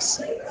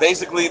works.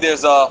 Basically,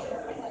 there's a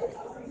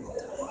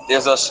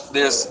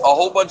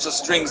whole bunch of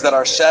strings that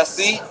are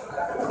chassis,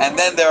 and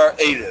then there are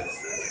erev.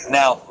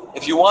 Now,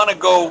 if you want to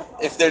go,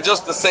 if they're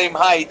just the same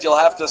height, you'll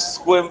have to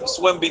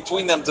swim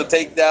between them to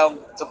give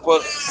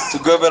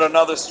it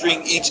another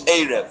string each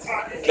erev.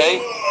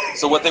 Okay?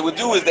 So what they would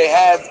do is they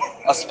had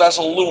a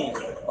special loom,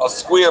 a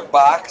square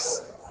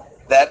box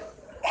that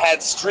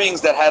had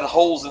strings that had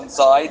holes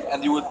inside,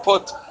 and you would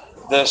put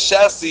the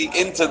chassis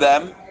into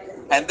them,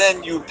 and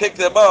then you pick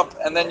them up,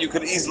 and then you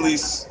could easily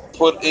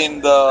put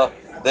in the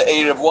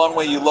erev one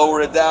way. You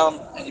lower it down,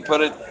 and you put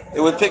it. It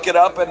would pick it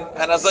up,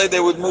 and as they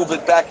would move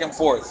it back and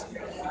forth.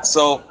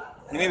 So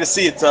you need to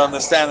see it to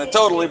understand it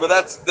totally, but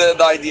that's the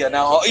idea.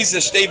 Now, is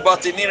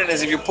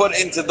if you put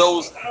into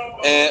those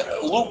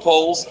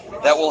loopholes,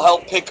 that will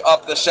help pick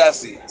up the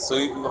chassis, so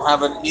you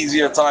have an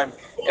easier time.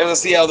 You have to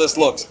see how this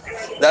looks.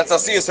 That's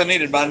asiyas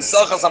needed.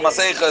 Bansachas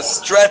hamaseicha,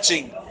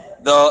 stretching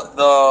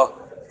the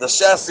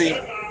chassis.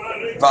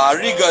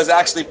 Va'ariga is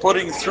actually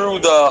putting through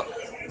the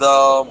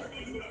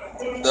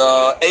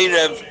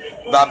erev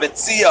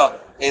Vabetzia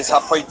is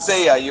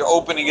hapoitzeya. You're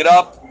opening it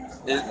up,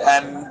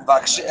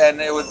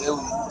 and it would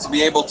to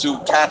be able to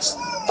catch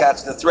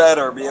the thread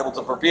or be able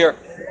to prepare.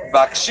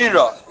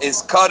 Vakshira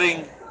is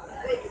cutting.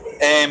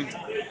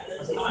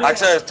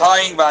 Actually,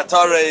 tying.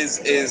 Vatara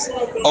is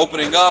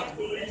opening up.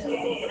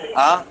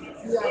 Huh?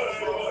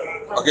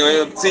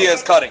 Okay, Tzia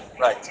is cutting.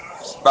 Right.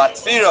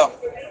 Vatfira.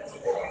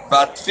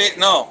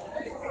 No.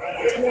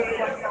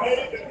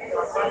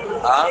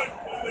 Huh?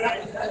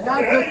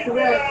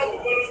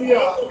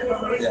 Yeah.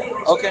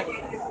 Okay.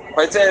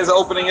 Vatfira is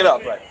opening it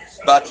up. Right.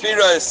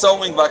 Vatfira is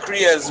sewing.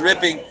 Vakriya is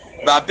ripping.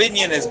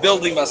 Vabinyan is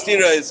building.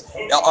 Vastira is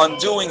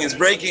undoing, is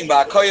breaking.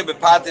 Vakoya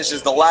bepatish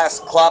is the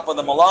last clap of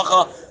the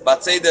malacha.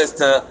 Vatseda is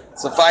to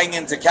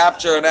faingen, to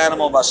capture an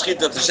animal.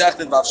 Vashchita to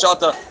shechted.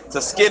 Vavshata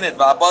to skin it.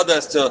 Vabada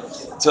is to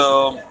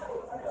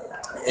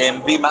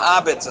be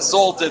ma'abit, to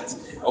salt it.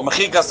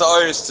 Umechikas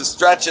ha'oris to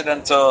stretch it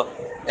and to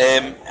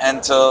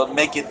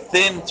make it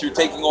thin through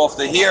taking off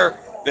the hair.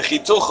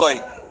 V'chituchoy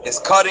is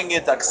cutting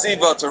it.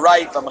 Aksiva to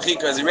write.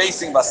 V'mechika is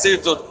erasing.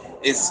 V'sirtut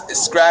is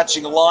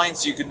scratching a line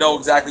so you can know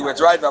exactly where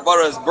to write.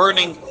 V'abara is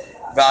burning.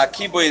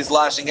 V'akiboy is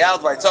lashing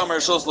out. V'aytamer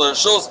rishos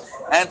l'rishos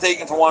and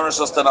taking from one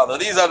rishos to another.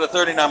 These are the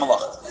 39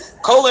 malachas.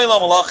 Kol eila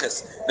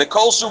malachis. The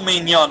kol shu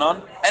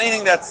minyanon.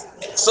 Anything that's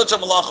such a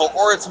malacha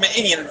or it's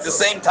me'inyan. It's the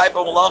same type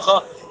of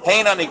malacha.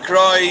 Heinan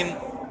ikroin.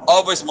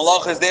 Avos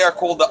malachas. They are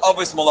called the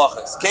avos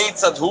malachas.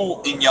 Keitzad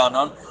hu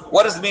inyanon.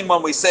 What does it mean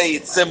when we say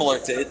it's similar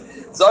to it?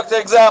 Zakta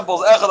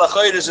examples. Echad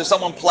achoyrish if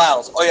someone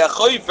plows. Oya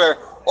choyfer.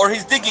 Or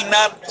he's digging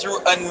not through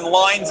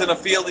lines in a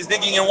field, he's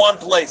digging in one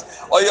place.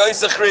 Or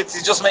he's just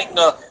making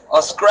a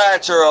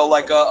scratch or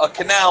a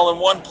canal in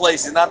one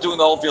place, he's not doing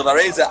the whole field.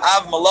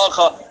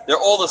 They're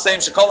all the same.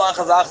 It's one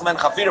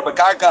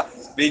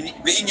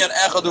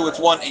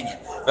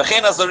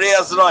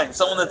inyan.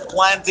 Someone that's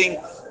planting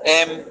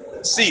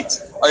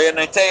seeds.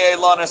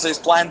 So he's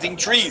planting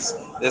trees.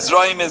 This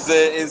roim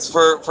is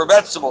for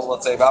vegetables,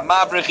 let's say. Or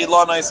mavrich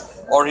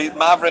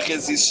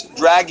is he's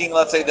dragging,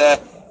 let's say,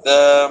 the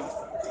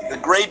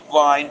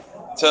grapevine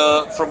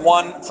from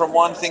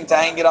one thing to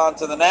hang it on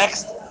to the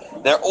next.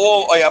 They're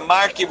all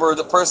markiv, or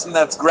the person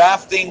that's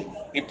grafting,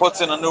 he puts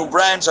in a new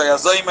branch.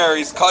 Ayazomer,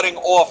 he's cutting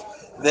off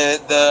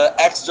the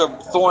extra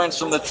thorns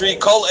from the tree.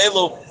 Kol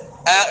elu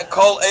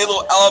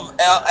av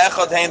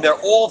echad hein. They're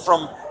all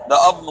from the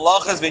av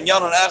malachas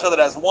vinyan and echad that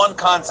has one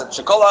concept.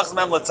 Shekol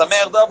achzmem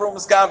letzamer davru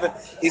miskaven.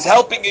 He's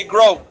helping it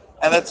grow,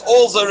 and that's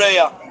all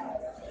zareya.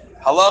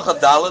 Halacha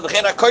daled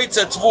v'chein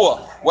hakoytzer tvua.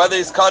 Whether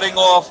he's cutting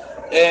off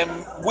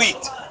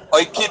wheat,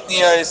 or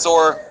kidneys,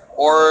 or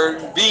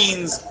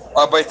beans,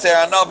 or by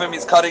Tzeranavim,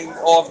 he's cutting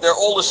off. They're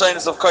all the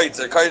shyness of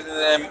koitzer.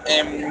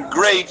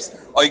 Grapes,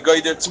 or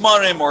goyder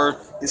tmarim, or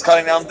he's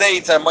cutting down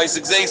dates, or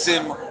moisik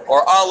zaysim,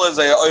 or olives,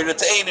 or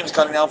oiretainim, he's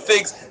cutting down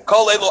figs.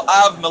 Kol elu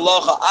av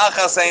melacha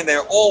acha, saying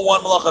they're all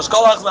one melacha.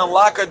 Shkol achzman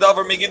lakar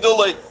davar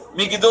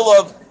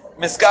migidulav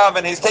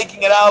miskaven. He's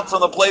taking it out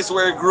from the place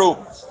where it grew.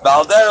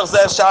 Valderach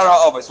zeh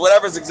shara avos.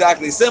 Whatever's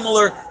exactly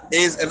similar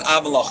is an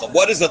avalacha.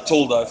 What is a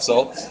tulda? If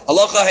so,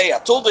 halacha hey, a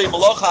tulda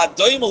malacha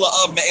doimala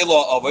of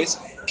me'elo avos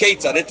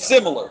ketzad. It's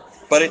similar,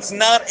 but it's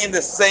not in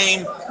the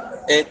same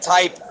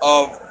type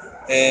of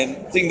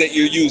thing that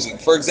you're using.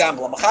 For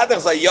example,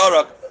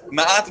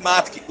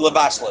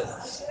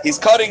 he's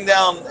cutting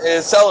down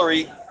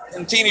celery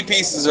in teeny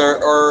pieces or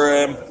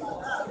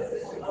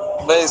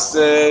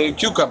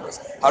cucumbers.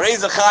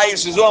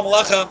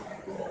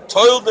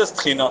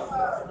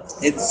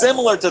 It's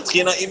similar to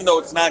tchina, even though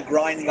it's not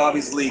grinding,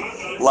 obviously,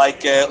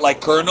 like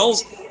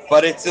kernels,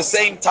 but it's the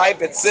same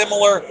type. It's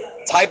similar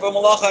type of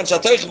malacha. And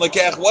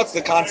what's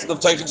the concept of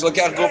toichin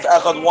shalakech guf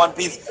echad, one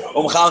piece,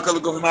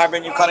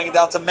 and you're cutting it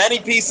down to many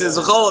pieces.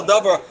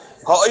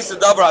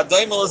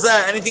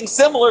 Anything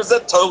similar is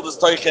that told is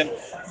toichin,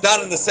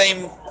 not in the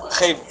same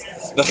chayv.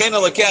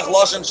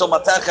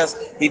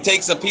 He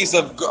takes a piece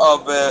of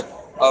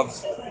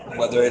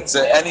whether it's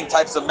any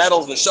types of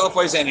metals, the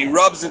shofars, and he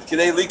rubs it to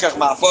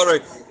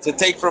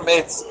take from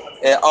its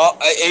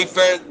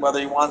afer, whether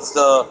he wants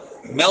to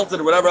melt it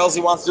or whatever else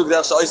he wants to do.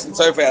 It's a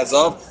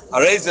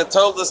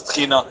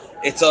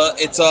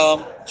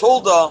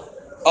tolda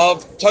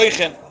of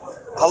toichin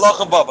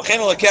halacha bab.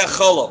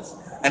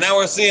 And now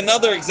we're seeing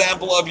another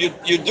example of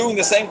you're doing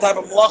the same type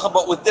of malacha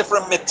but with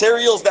different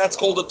materials. That's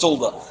called a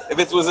tulda. If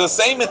it was the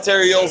same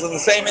materials and the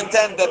same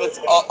intent, then it's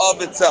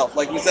of itself,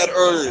 like we said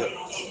earlier,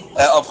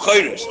 of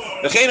chayrish.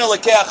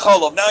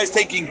 Now he's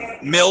taking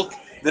milk.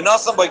 The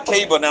nasam by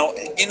keva. Now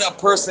in a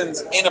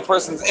person's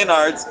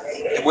innards,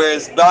 where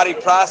his body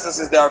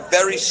processes, there are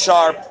very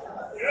sharp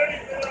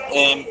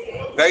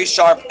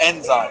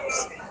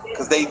enzymes,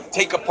 because they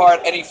take apart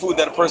any food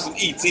that a person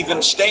eats,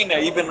 even steiner,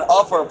 even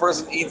offer a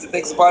person eats, it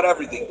takes apart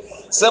everything.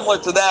 Similar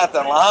to that,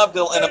 and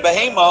lahavdil in a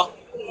behema,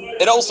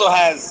 it also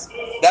has.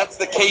 That's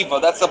the keva.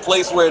 That's the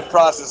place where it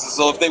processes.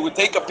 So if they would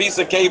take a piece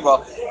of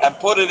keva and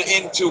put it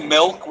into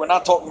milk, we're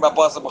not talking about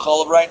basa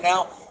b'chalav right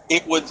now.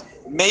 It would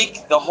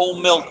make the whole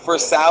milk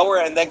first sour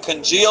and then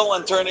congeal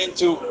and turn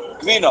into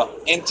gvina,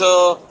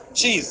 into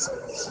cheese.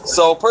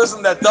 So a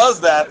person that does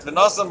that,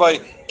 v'nasan by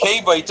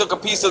keva. He took a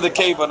piece of the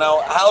keva.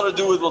 Now, how to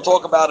do it, we'll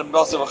talk about in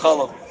Basar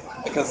V'Chalav,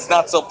 because it's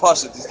not so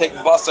pashut. He's taking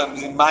Basar and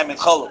he's in Maimon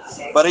Chalav.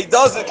 But he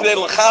does it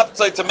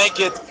to make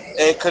it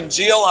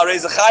congeal. Why?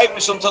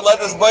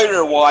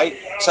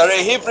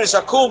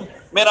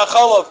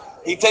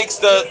 He takes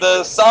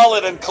the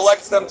solid and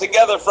collects them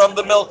together from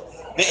the milk.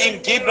 And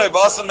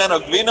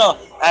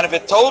if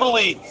it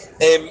totally,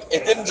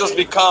 it didn't just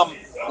become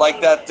like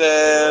that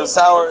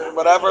sour,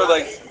 whatever,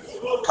 like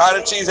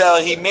cottage cheese.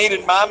 He made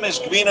it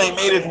mamish gvina. He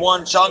made it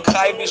one chunk.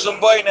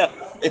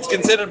 It's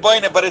considered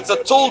boina, but it's a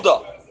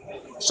tulda.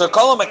 So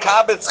call him a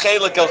kabetz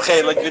chelik el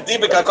chelik.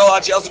 V'dibik hakol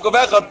hachi also go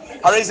bechad.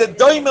 Harei ze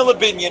doimel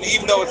opinion,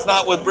 even though it's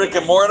not with brick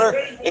and mortar,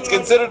 it's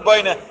considered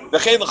boina.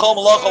 V'chein l'chol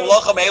malacham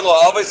malacham elo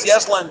avis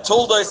yesla and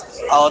tuldos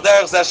al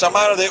derech zeh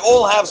shamana. They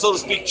all have, so to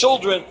speak,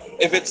 children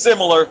if it's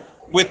similar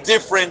with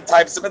different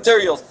types of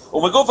materials.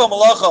 U'megufa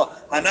malacha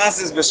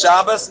hanasis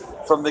b'Shabbos,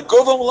 from the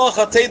gufa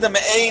malacha teida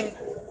me'ein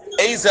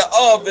eze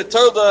av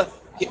v'turda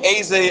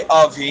eze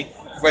avi.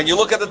 When you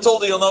look at the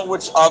Tulda, you'll know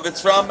which of it's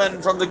from,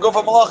 and from the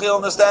Gufa Malach, you'll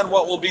understand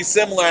what will be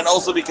similar and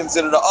also be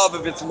considered a of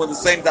if it's with the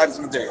same types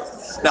of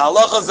materials. Now,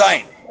 Halacha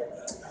Zayin.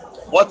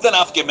 What's an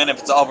afgimin if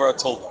it's of or a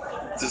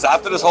Tulda? It says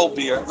after this whole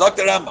beer,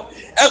 Dr. Rambam.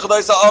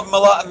 Echadaisa of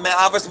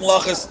Avis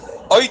Malachis,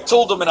 Oy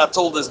Tulda min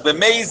Tuldas,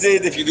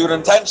 Bemezid, if you do it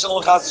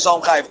intentional, Chas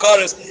Shalom Chayiv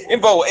Kares,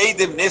 Imbo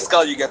Eidim,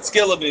 Niskal, you get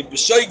skill of it,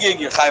 B'shoigig,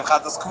 you Chayiv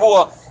Chatas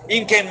Kvua,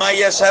 Imkein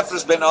Mayesh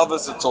Hefresh ben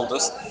Avis and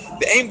Tuldas.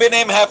 In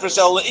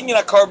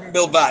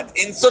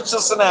such a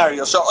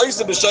scenario, if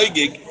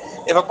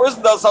a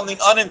person does something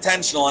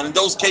unintentional, and in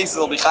those cases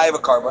it'll be chayiv a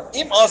carbon.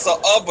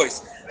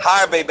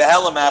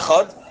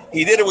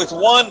 He did it with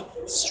one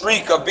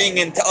streak of being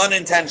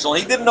unintentional.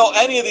 He didn't know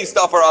any of these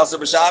stuff are asur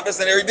b'Shabbos,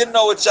 and he didn't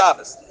know it's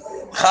Shabbos.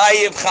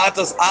 Chayiv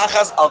chatas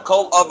achas al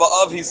kol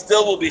av. He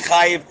still will be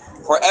chayiv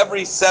for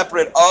every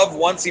separate of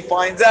once he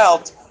finds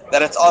out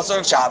that it's asur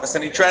on Shabbos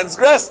and he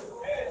transgressed.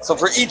 So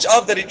for each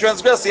of that he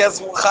transgressed, he has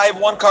chayiv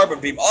one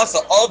carbon beam. Also,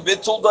 of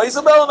bit tuldois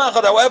be'elam.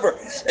 However,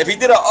 if he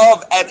did a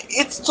of and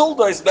it's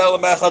tuldois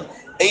be'elam echad,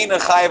 ein a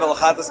chayiv al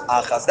chatas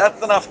achas. That's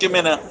the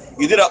nafkemina.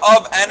 You did a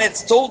of and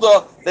it's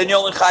tulda, then you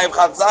only chayiv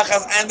chatas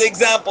achas. And the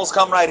examples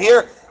come right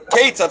here.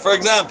 Ketzad, for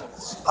example,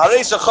 harei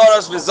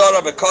shecharas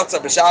v'zara v'kotza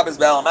b'Shabbos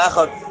be'elam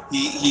echad.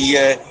 He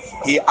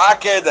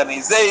aked and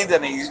he zayd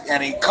and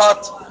he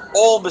cut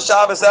all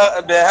b'Shabbos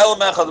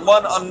be'elam echad.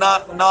 One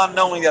not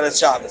knowing that it's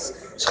Shabbos.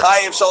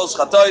 Chayiv shols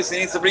chatois. He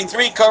needs to bring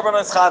 3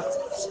 karbanos chat.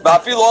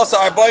 But also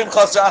arbaim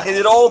chasrach. He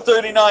did all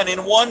 39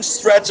 in one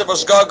stretch of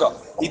ashgaga.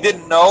 He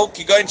didn't know.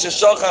 Kigoyin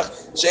sheshachach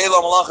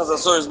she'elo malachas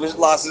asur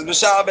lasis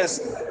b'Shabbos.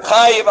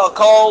 Chayiv al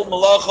kol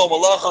malacha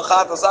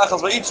chatas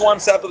achas. But each one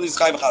separately is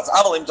chayiv chatas.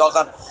 Avalim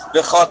tachan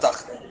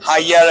v'chotach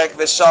hayerek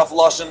v'shaf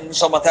loshen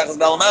shamatachas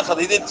be'elam.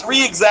 He did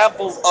 3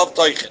 examples of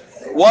toichin.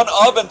 1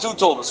 of and 2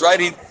 tuldos.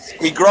 Right?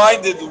 He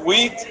grinded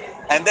wheat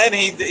and then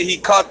he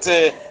cut.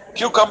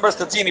 Cucumbers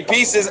to teeny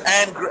pieces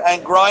and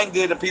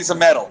grinded a piece of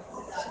metal.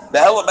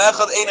 Now,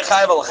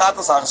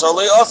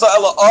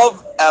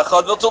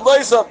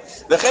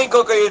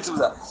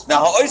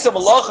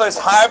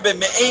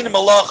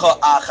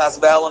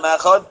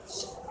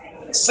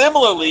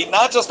 similarly,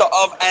 not just the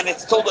of, and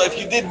it's told if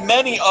you did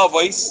many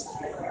avos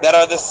that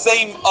are the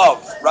same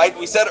of, right?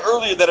 We said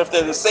earlier that if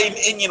they're the same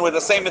inyan with the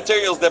same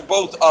materials, they're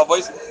both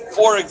avos.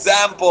 For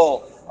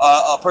example,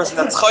 a person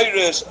that's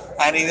chayrish,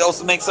 and he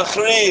also makes a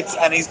chritz,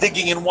 and he's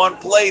digging in one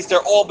place,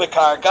 they're all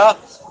bekarka.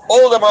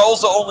 All of them are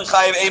also only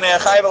chayiv einay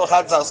chayiv al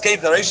chatzal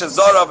skate. The reisha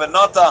zara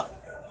v'nata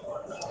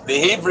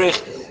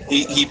v'hivrich.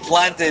 He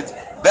planted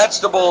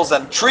vegetables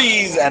and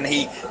trees, and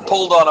he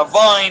pulled on a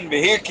vine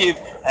v'hirkiv,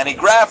 and he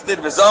grafted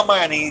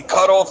v'zamar, and he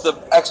cut off the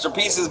extra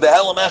pieces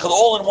behelam echad,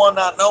 all in one,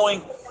 not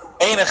knowing.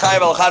 Einay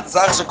chayiv al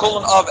chatzal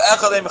shekulon av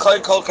echad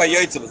emchay kol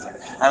kayotze.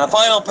 And the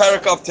final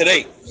parak of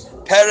today.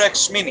 Perek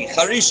Shmini,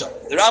 Charisha.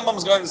 The Rambam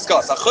is going to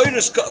discuss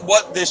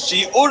what the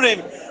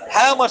shiurim,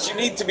 how much you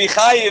need to be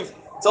chayiv.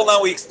 Till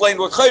now we explained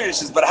what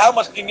chayrish is, but how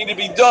much you need to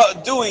be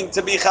doing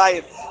to be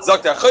chayiv.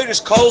 Zakta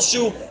chayrish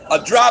kolshu, a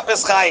drop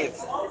is chayiv,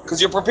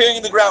 because you're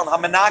preparing the ground.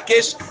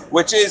 Hamanakish,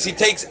 which is he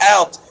takes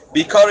out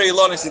bikari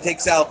ilonis, he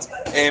takes out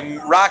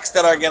rocks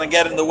that are going to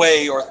get in the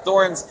way, or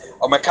thorns,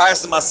 or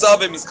makayas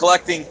masavim. He's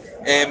collecting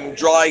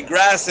dry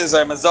grasses,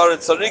 or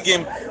mazaret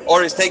sarigim,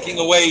 or he's taking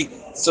away.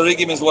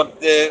 Sarigim is what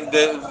the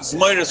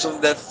zmoiris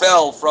that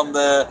fell from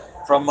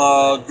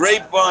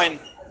grapevine,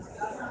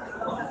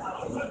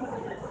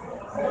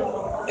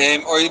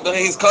 or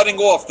he's cutting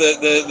off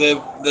the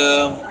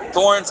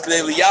thorns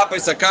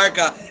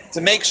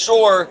to make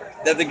sure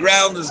that the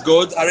ground is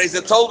good.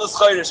 Areza told us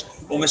chayrish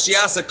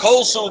u'mashiasa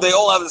kolshu, they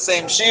all have the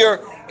same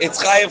shear. It's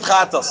chayiv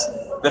chatas.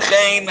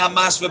 V'chein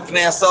hamash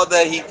v'pnei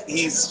asada,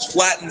 he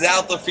flattens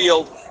out the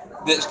field.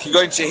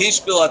 Kigoyin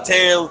shehishpil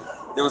atel,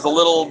 there was a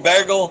little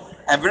bergel.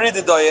 And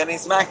and he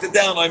smacked it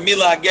down.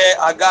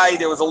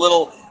 There was a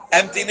little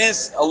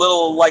emptiness, a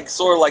little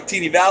sort of like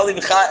teeny valley,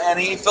 and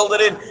he filled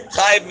it in.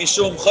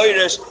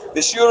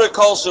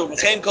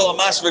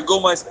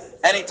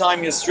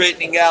 Anytime you're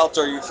straightening out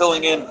or you're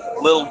filling in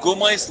little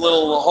gumais,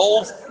 little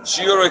holes,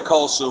 shiura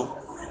kolshu.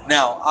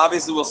 Now,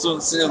 obviously, we'll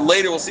soon see,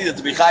 later we'll see that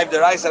to be chayiv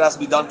deraisa it has to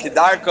be done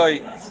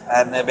kedarkoi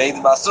and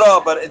beid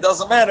basra, but it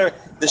doesn't matter.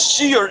 The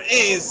shear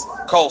is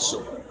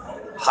kolshu.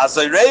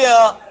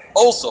 Hazareya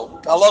also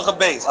halacha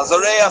base.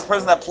 Hazareya is a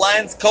person that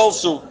plants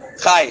kolshu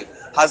chayiv.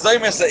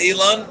 Hazaymer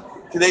sa'ilan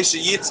kadesh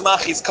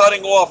yitzmach. He's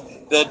cutting off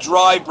the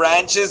dry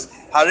branches.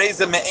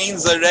 Hareza me'ein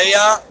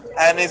zareya.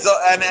 And he's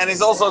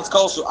also it's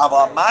kolshu.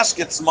 Aval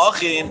mashket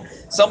smachin,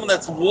 someone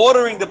that's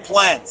watering the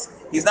plants.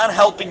 He's not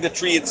helping the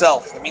tree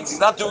itself. It means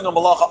he's not doing a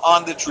malacha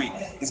on the tree.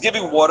 He's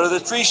giving water. The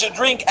tree should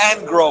drink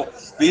and grow.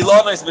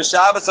 V'ilana is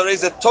b'shabbos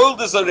hareza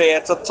tolda zareya.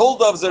 It's a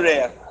tolda of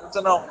zareya.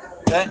 To know,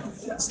 okay?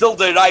 Still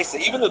deraisa.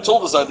 Even the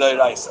toldas are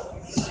deraisa.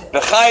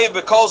 B'chayiv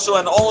b'kolshu,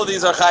 and all of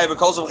these are chayiv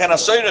b'kolshu.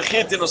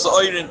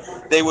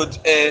 They would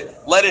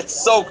let it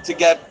soak to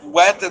get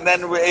wet, and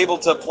then we're able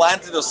to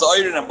plant it.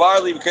 And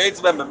barley.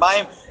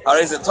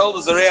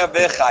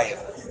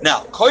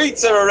 Now,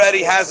 koitzer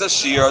already has a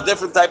shear, a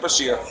different type of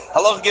shear.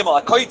 Halacha gimel.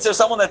 A koitzer,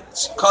 someone that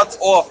cuts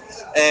off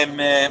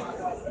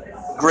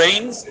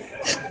grains.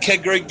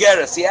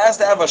 Kegregeres. He has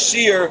to have a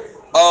shear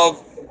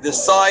of the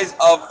size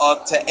of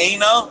a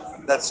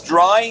te'ena that's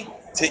dry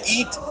to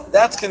eat.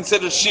 That's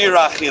considered shear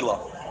achila.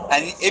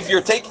 And if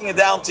you're taking it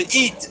down to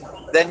eat,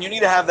 then you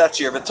need to have that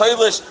shear. But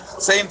toilish,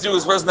 same through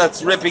as person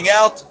that's ripping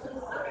out.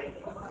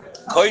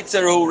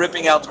 Koitzer, who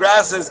ripping out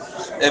grasses.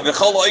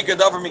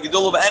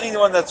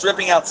 Anyone that's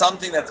ripping out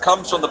something that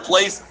comes from the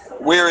place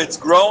where it's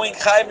growing.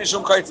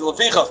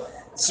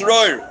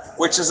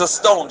 Which is a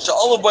stone.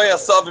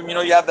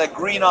 You have that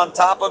green on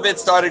top of it,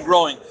 started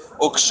growing.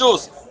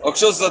 Ukshus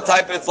is a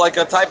type. It's like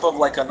a type of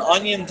like an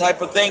onion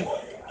type of thing.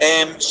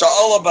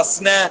 Sha'ala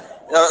basneh,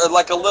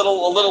 like a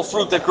little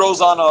fruit that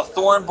grows on a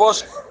thorn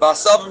bush.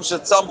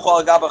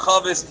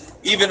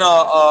 Even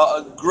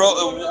a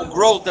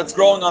growth that's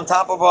growing on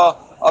top of a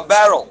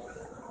barrel.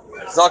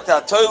 As long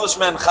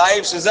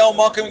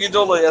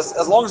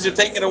as you're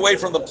taking it away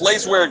from the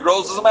place where it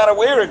grows, doesn't matter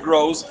where it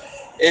grows,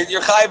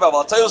 you're chayiv.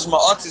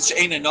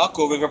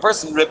 If a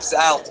person rips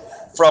out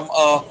from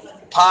a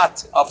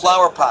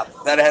flower pot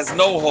that has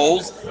no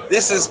holes,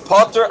 this is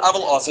potter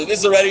aval also. This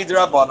is already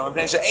d'rabbanan.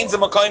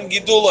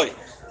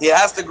 He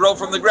has to grow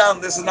from the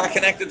ground. This is not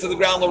connected to the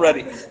ground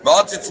already.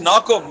 What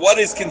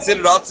is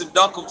considered atzit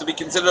nakov to be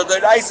considered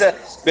deraisa?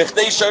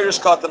 B'chtei shorish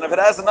katan. If it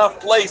has enough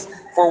place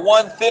for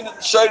one thin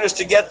shorish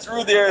to get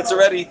through there, it's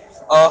already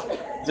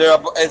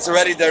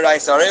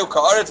deraisa.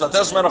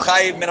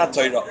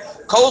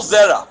 Kol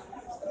zera,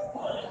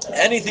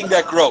 anything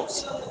that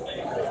grows.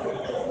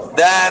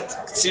 That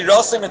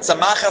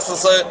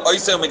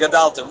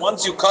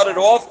once you cut it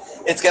off,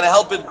 it's going to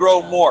help it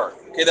grow more.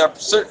 Okay, there are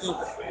certain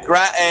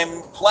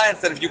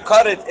plants that if you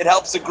cut it, it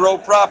helps it grow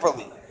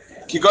properly.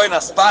 Kigoin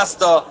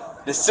aspasta,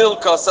 the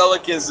silka,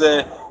 selik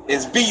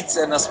is beets,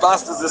 and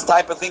aspasta is this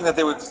type of thing that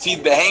they would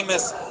feed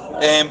behemoths.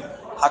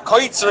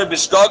 Hakoitzre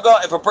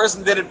bishgaga, if a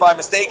person did it by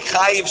mistake,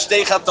 chayiv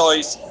shtei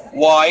chatois.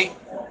 Why?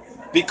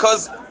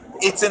 Because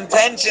its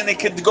intention, it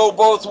could go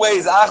both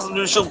ways. One,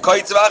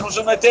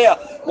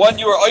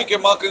 you were oiker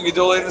makan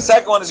gedula, and the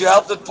second one is you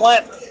helped it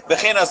plant.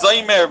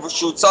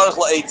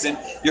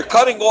 You're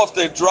cutting off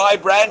the dry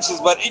branches,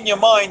 but in your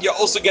mind, you're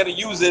also going to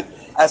use it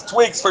as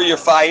twigs for your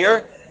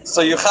fire.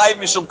 So you're chayiv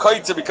mishum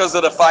koitzer because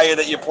of the fire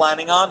that you're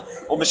planning on,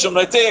 or mishum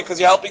noiteya because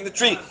you're helping the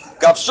tree.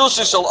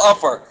 Gavshusha shall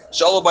offer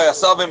shalom by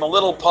asavim, a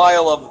little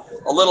pile of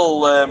a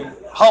little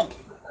hump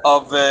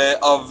of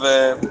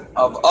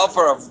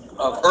offer of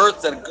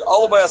earth that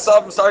all by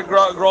asavim start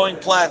growing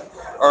plant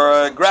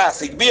or grass.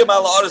 He be a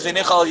malaris.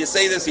 You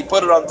say this, he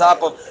put it on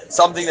top of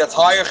something that's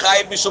higher.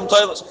 Chayiv mishum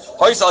toilish.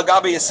 Hoysal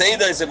gabi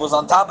yiseidas, if it was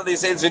on top of the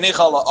yiseidas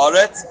v'nichal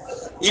la'aretz.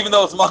 Even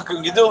though it's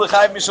makom gedul,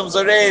 chayiv mishum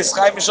zoreis,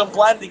 chayiv mishum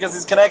planting, because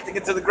he's connecting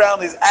it to the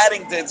ground, he's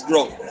adding to its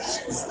growth.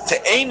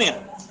 Te'enim,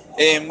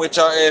 which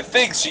are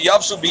figs,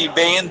 sheyavshu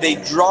b'ibeim, they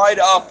dried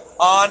up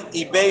on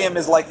ibeim,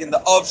 is like in the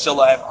of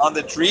shalem on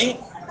the tree.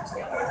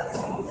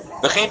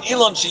 V'chein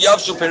ilon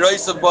sheyavshu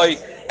peroisa by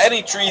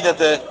any tree that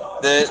the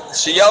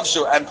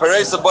sheyavshu and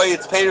peroisa by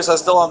its peiros are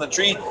still on the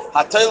tree.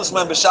 Hatoilus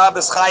men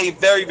b'shabbos chayiv,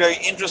 very very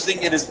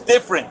interesting. It is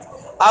different.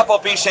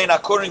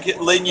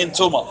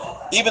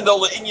 Even though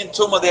Le'inyan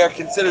Tumah, they are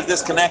considered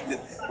disconnected.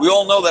 We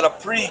all know that a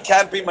pri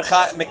can't be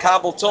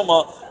Mekabel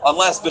Tumah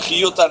unless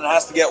B'chiyutan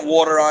has to get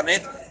water on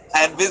it.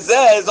 And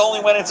Vizeh is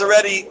only when it's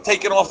already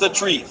taken off the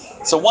tree.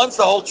 So once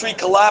the whole tree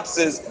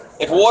collapses,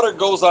 if water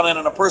goes on it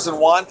and a person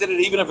wanted it,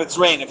 even if it's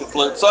rain, if it's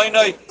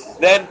L'Tzoinoi,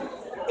 then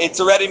it's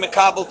already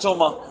Mekabel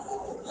Tumah.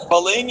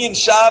 But Le'inyan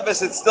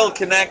Shabbos, it's still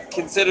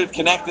considered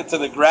connected to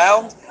the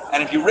ground.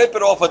 And if you rip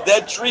it off a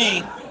dead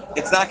tree,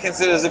 it's not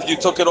considered as if you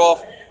took it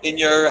off in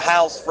your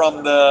house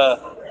from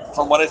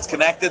what it's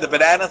connected, the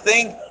banana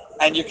thing,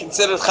 and you're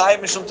considered chayiv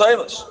mishum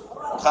toilish,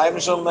 chayiv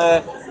mishum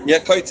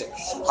yakoitze.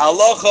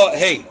 Halacha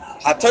hey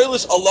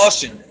hatoilish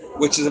aloshin,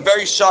 which is a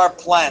very sharp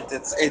plant.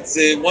 It's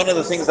one of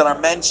the things that are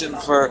mentioned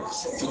for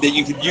that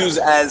you could use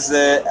as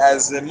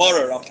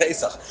morer on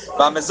Pesach.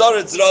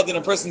 Ba'mezaret zrad,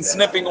 a person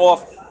snipping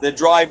off the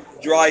dry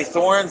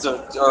thorns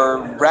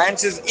or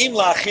branches. Im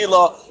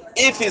la'achila,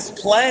 If his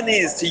plan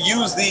is to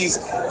use these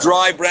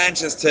dry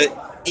branches to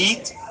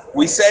eat,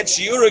 we said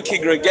shiura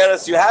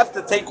kigregeres, you have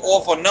to take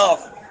off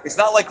enough. It's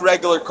not like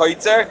regular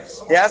koitzer.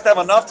 He has to have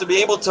enough to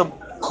be able to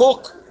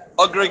cook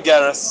a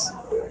gregeres.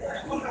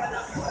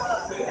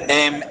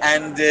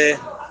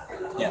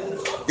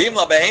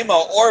 Dimla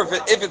behema, or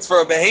if it's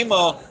for a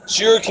behema,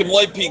 shir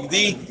kimloi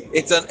pigdi,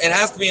 it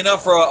has to be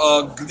enough for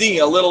a gdi,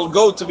 a little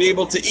goat, to be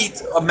able to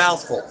eat a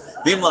mouthful.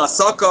 Dimla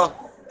asaka,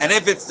 and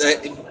if it's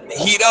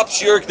heat up,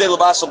 shir k'dei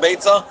lebashal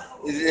beitza,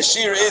 the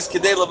shir is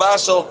k'dei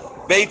lebashal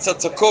beitza,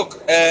 to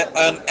cook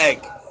an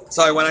egg.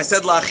 Sorry, when I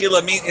said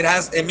la'achila,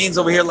 it means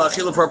over here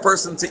la'achila for a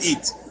person to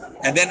eat,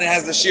 and then it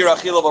has the shir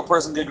achila of a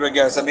person to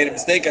gregeres. I made a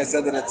mistake. I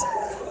said that it's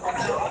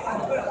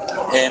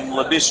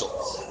labishal.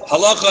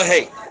 Halacha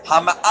hey.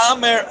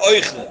 Hama'amer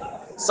oichlin,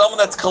 someone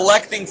that's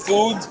collecting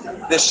food,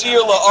 the shir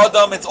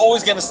la'adam, it's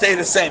always going to stay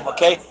the same,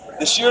 okay?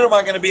 The shirim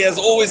are going to be as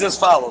always as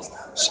follows.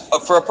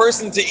 For a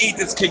person to eat,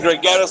 it's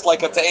kigregeres,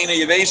 like a ta'ena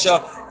yevesha.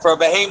 For a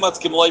behema, it's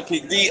kimloi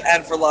pigdi,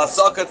 and for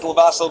la'asaka, it's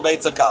l'vashal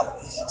beitza kala.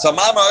 So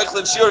ma'amer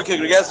oichlin shir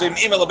kigregeres, v'im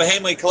imel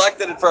behema, he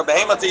collected it for a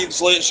behema to eat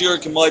shir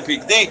kimloi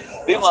pigdi,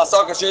 v'im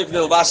la'asaka shir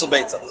kimloi l'vashal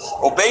beitza.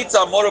 O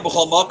beitza amora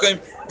b'chol mokim.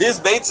 This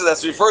beitza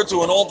that's referred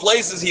to in all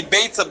places, he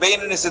beitza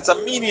beininis, it's a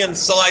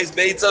medium-sized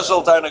beitza,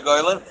 shaltarna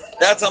goylin.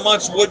 That's how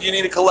much wood you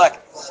need to collect.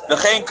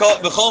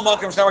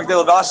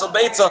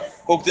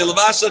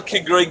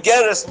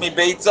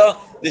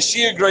 The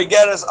sheer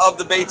gregeres of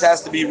the beitza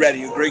has to be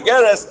ready.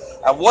 Gregeres,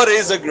 and what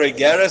is a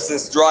gregeres?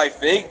 This dry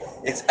fig.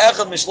 It's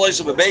echad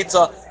mishloisha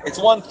bebeitza. It's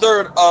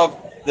 1/3 of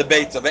the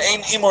beitza.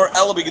 Ve'ein imor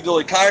ela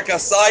b'geduli karka.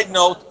 Side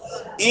note,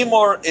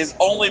 imor is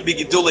only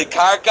b'geduli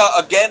karka.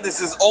 Again, this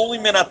is only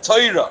min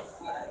ha-Torah.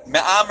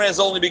 Me'amer is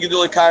only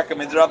b'geduli karka.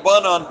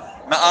 Midrabanan,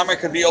 me'amer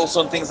could be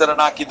also in things that are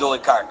not geduli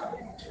karka.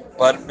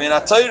 But min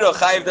ha-Torah,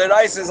 chayiv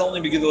deraisa is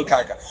only b'geduli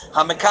karka.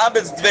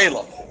 Ha-mekabetz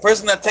dvela,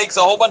 person that takes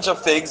a whole bunch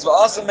of figs,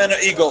 v'asam men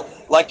eagle,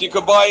 like you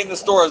could buy in the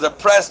stores, that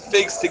pressed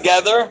figs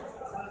together,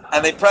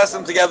 and they press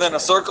them together in a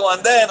circle,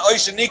 and then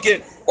oisha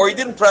nikif, or he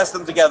didn't press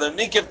them together,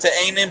 nikif to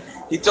einim,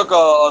 he took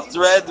a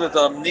thread with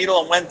a needle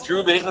and went through,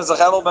 and he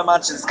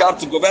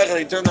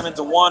turned them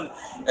into one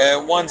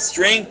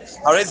string.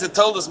 Harez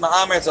told us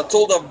ma'amer, it's a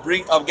tool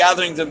of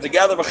gathering them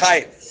together.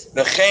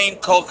 V'chein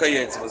kol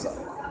kayetz v'zah.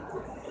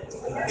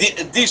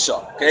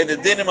 Disha, okay, the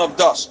dinim of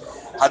dash.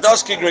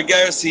 Hadash ki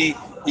gregeres, he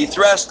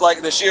threshed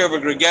like the shear of a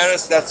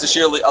gregeres. That's the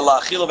shear Allah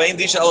achila ve'in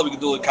disha ela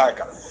b'gedul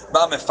karka.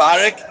 Ba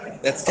mefarik,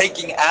 that's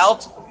taking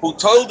out. Who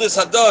told this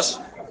hadash?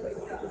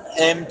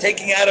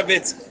 Taking out of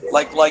it,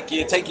 like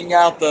you're taking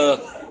out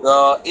the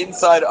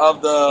inside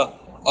of the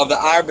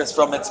arbus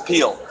from its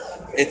peel.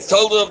 It's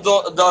told of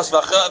dash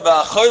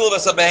v'achoyle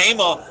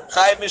v'sabehema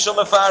chayiv mishum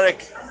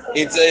mefarik.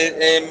 It's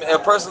a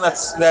person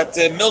that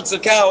milks a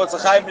cow. It's a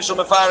chayiv mishum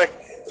mefarik.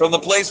 From the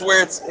place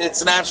where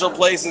its natural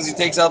places, he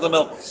takes out the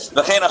milk.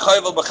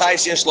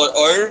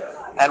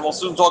 And we'll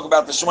soon talk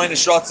about the Shemona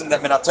Shratzim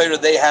that min ha-Torah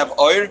they have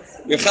oir.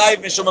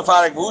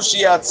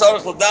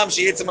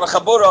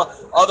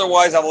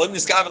 Otherwise,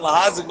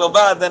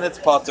 then it's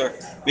potter.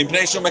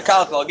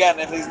 Again,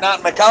 if he's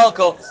not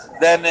mekalkal,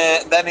 then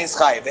he's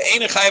chayiv.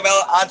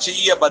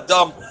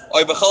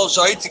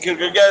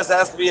 There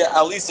has to be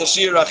at least a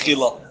shir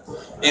achila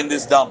in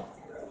this dam,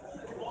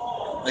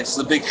 which is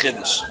a big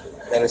chiddush.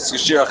 That is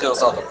Yeshir Achil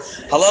Sato.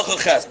 Halacha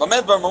Ches.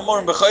 Bamedbar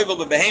Mamorim B'Choyvel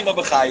B'Behema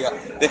B'Chaya.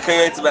 The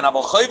Kayetz Ben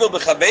Abel Choyvel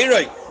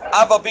B'Chaveiroi.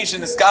 Abba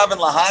Pishin Iskaven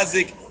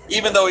Lahazik.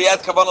 Even though he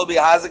had Kavanah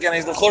B'Hazik and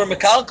he's L'chur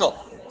Mekalkal.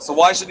 So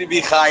why should he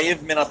be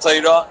Chayiv Min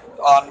HaTorah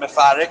on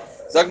Mefarik?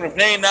 Zagn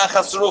R'pnei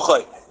Nachas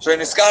Ruchoy. So in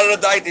Iskar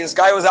Radaiti, this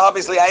guy was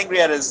obviously angry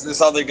at this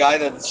other guy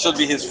that should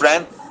be his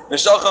friend.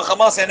 V'Shalcha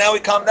Chamas. And now he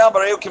calmed down.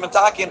 But Ayu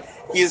Kimatakin,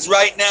 he is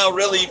right now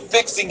really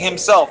fixing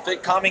himself,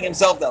 calming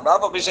himself down.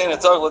 Abba Pishin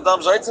Tzarech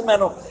L'Dam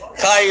Zaytzimenu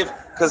Chayiv.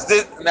 Because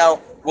now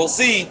we'll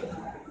see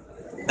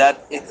that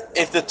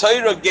if the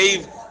Torah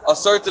gave a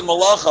certain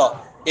malacha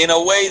in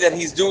a way that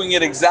he's doing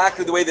it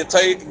exactly the way the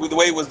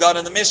way it was done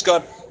in the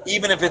Mishkan,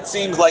 even if it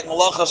seems like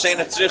malacha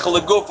sheina tzricha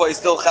legufa, is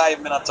still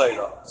chayiv min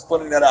ha-Torah. Just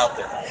putting that out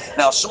there.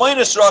 Now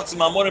Shemona Shratzim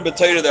amurim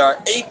b'Torah, there are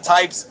 8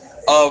 types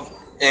of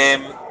we're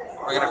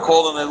going to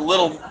call them the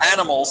little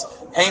animals.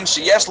 Hein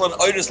sheyeshlan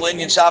oiris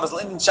l'inyan Shabbos.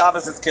 L'inyan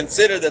Shabbos, it's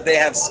considered that they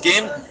have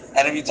skin,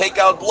 and if you take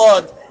out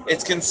blood,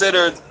 it's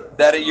considered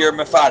that you're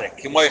mefarik.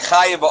 K'moy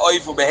chayiv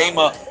v'oif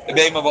u'behema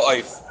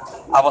v'oif.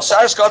 Aval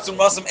sharish katzum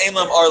masam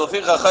einlam ar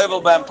leficha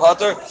chayvel b'am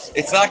pater.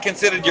 It's not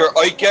considered your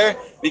oiker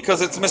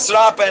because it's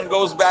misrapa and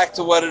goes back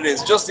to what it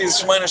is. Just these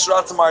Shemona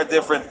Shratzim are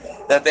different.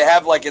 That they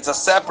have it's a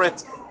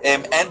separate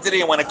entity,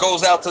 and when it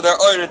goes out to their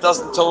oir, it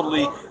doesn't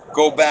totally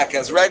go back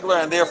as regular,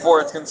 and therefore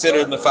it's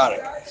considered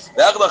mefarik.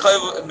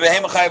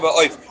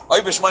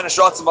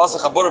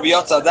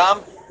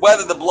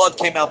 Whether the blood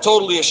came out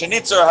totally, a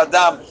shenitzer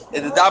hadam,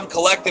 if the dam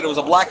collected, it was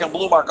a black and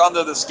blue mark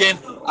under the skin.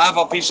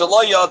 Aval pisha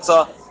lo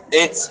yatsa,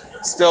 it's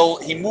still,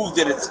 he moved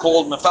it. It's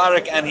called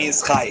mefarik, and he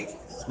is chayiv.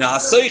 Now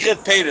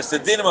hasoichet peiris, the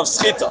dinim of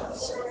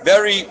schita,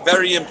 very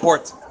very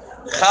important.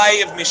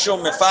 Chayiv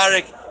mishum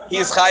mefarik, he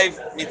is chayiv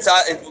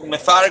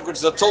mefarek, which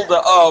is a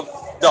tilda of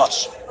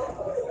dash.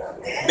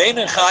 Bein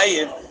and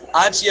chayiv,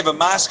 ad you have a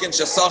mashkin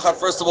shesachar,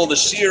 first of all, the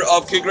shear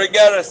of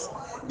kigregeres.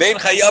 Bein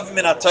chayav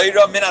min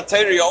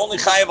atayra, you only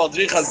chayiv al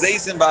dricha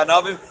zeisim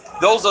v'anavim.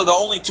 Those are the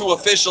only two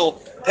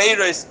official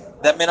peiros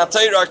that min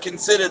atayra are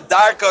considered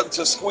darka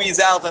to squeeze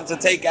out and to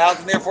take out,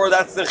 and therefore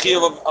that's the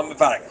chiyuv of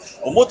mefarek.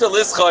 Umuta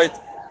lischait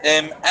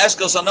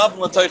eshkel shanavim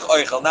l'toich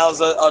oichel. Now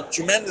there's a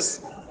tremendous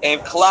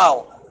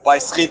klal by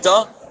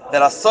schita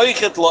that a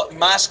soichet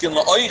mashkin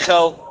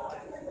l'oichel,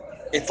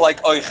 it's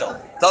like oichel.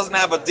 It doesn't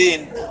have a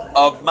din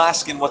of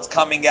mashkin what's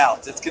coming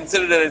out. It's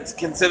considered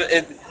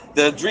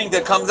the drink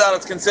that comes out,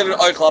 it's considered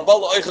oichel.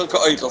 Abal oichel ka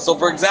oichel. So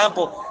for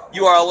example,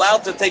 you are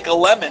allowed to take a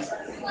lemon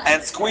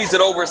and squeeze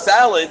it over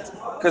salad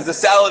because the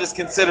salad is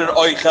considered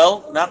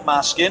oichel, not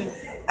mashkin,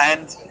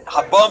 and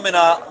haba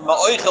mina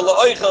ma'oichel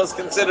la'oichel is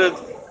considered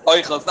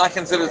oichel. It's not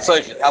considered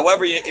soichet.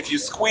 However, if you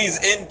squeeze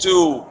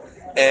into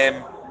a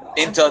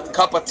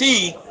cup of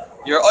tea,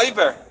 you're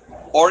over,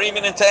 or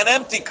even into an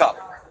empty cup.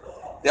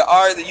 There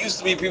used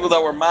to be people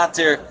that were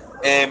matir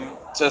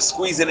to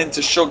squeeze it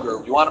into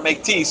sugar. You want to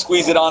make tea,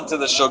 squeeze it onto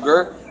the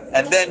sugar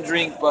and then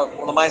drink, but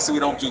the Maisa we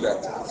don't do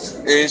that.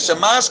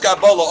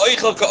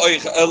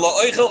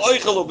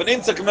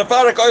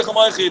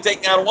 You're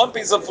taking out one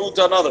piece of food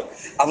to another.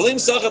 It's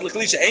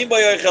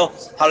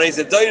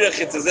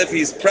as if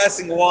he's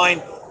pressing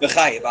wine.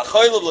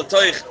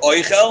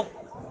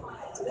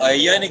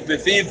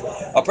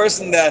 A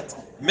person that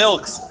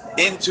milks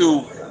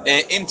into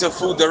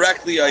food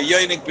directly, a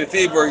yonik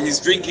befiv, or he's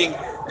drinking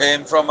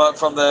from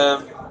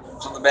the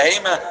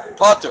behemoth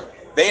potter.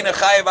 Bein a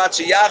chayiv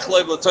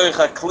yachloiv l'toich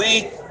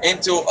kli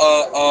into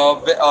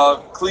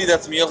a kli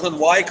that's miyuchin.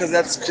 Why? Because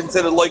that's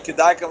considered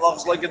loikedarka.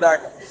 Halachas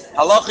loikedarka.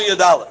 Halacha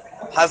yodala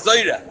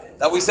hazoira,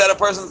 that we said a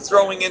person's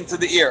throwing into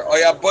the ear.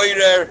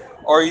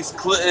 Or he's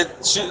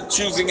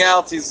choosing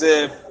out. He's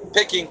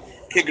picking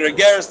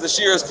kigregeres. The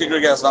shear is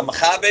kigregeres.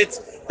 V'machabit,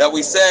 that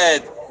we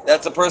said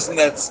that's a person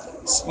that's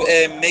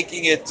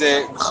making it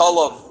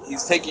cholov.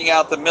 He's taking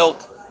out the milk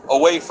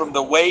away from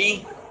the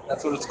whey.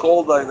 That's what it's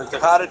called, like the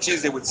tahara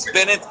cheese. They would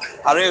spin it.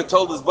 Hareu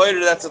told his boiler,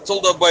 that's a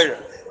told of boiler.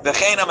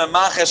 V'cheina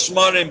memaches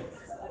shmorim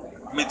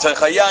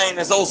mitachayayin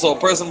is also a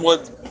person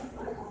would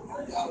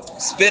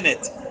spin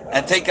it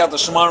and take out the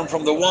shmorim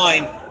from the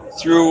wine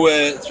through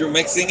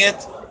mixing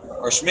it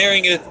or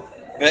smearing it.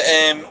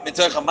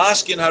 Mitacha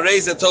mashkin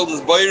hareza told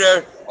his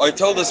boiler, or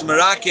told his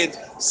merakid,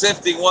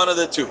 sifting one of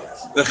the two.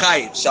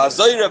 V'chayiv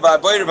shazoyra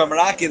v'boiler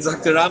v'merakid.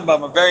 Dr.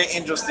 Rambam, a very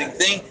interesting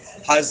thing.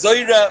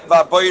 Hazoyra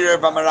v'boiler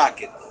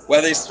v'merakid.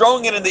 Whether he's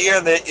throwing it in the air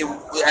and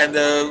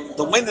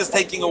the wind is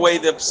taking away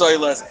the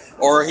psoilas,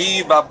 or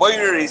he's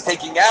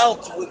taking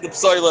out the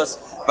psoilas,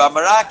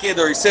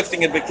 or he's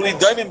sifting it.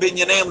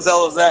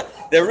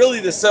 They're really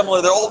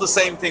they're all the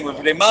same thing. Why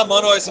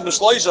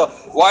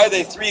are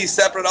they three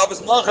separate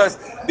avos malachas?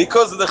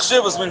 Because of the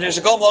chshivas.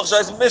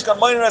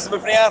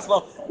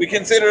 We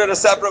consider it a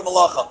separate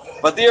malacha.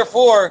 But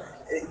therefore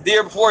he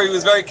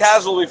was very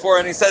casual before,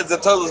 and he says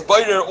that total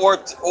boider or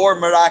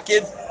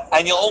merakid.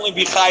 And you'll only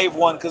be chayiv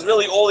one, because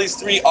really all these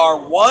three are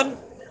one,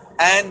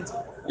 and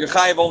you're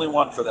chayiv only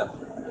one for them,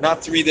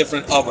 not three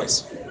different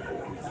avos.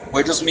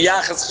 We're just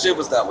miyachas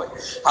shivas that way.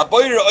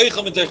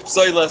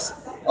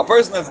 A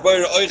person that's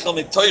boirer oichel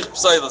mitoich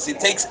psoilas, he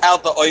takes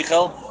out the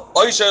oichel.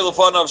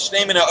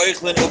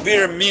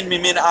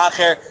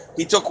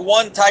 He took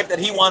one type that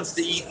he wants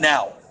to eat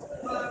now.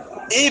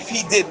 If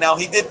he did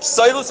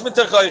psoilas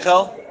mitoich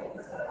oichel.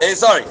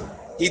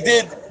 He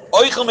did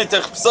oichel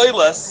mitoich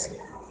psoilas,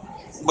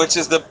 which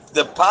is the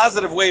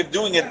positive way of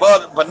doing it,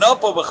 but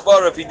napo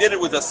b'chvara, if he did it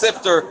with a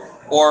sifter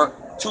or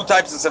two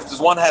types of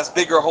sifters, one has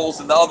bigger holes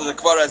than the other, the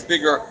kvara has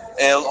bigger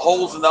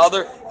holes than the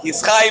other,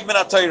 he's chayiv min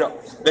atayra.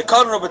 The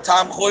kanro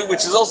b'tamchoy,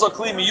 which is also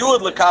kli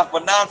miyud lekach,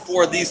 but not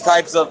for these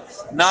types of,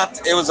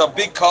 it was a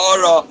big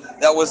kara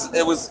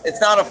it's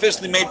not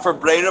officially made for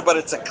breda, but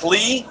it's a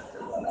kli,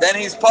 then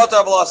he's potter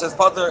avlos, says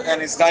potter, and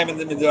he's chayiv in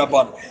the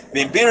midrabban.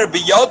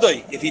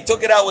 If he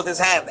took it out with his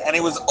hand, and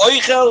it was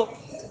oichel,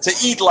 to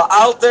eat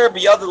la'alter,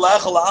 biyad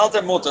la'achal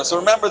la'alter mutar. So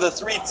remember the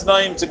three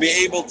tnaim to be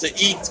able to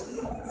eat.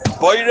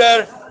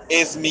 Boirer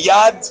is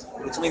miyad,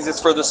 which means it's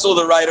for the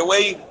suda right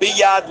away.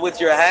 Biyad with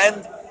your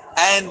hand,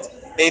 and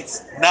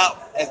it's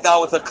not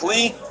with a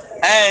kli,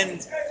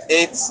 and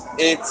it's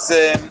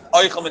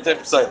oichel mitech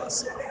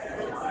p'soilas.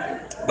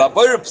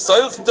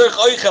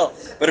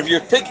 But if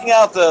you're picking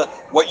out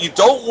what you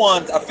don't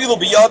want, afilu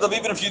biyad,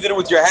 even if you did it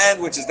with your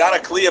hand, which is not a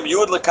kli of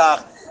yud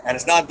lekach, and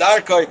it's not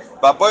darkoi,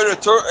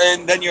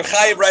 and then you're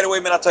chayiv right away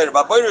min atayra.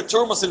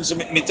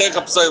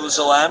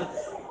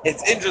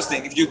 It's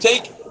interesting. If you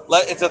take,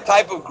 it's a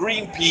type of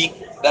green pea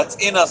that's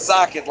in a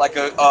socket, like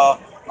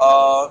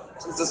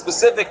it's a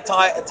specific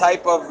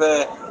type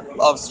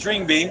of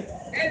string bean,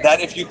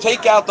 that if you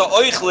take out the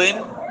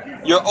oichlin,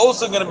 you're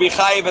also going to be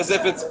chayiv as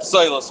if it's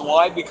psoilus.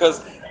 Why? Because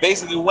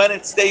basically when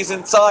it stays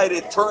inside,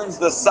 it turns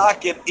the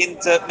socket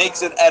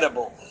makes it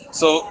edible.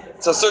 So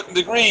to a certain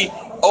degree,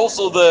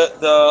 also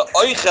the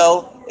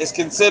oichel is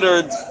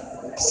considered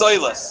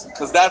psoilus,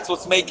 because that's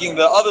what's making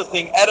the other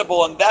thing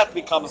edible, and that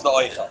becomes the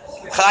oichel.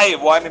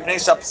 Chayiv, why?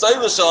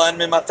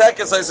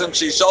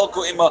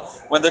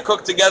 When they're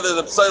cooked together,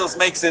 the psoilus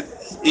makes it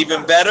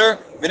even better.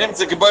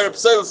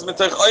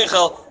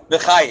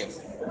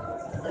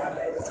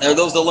 There are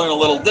those that learn a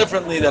little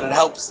differently, that it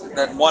helps,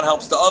 that one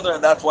helps the other,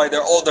 and that's why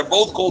they're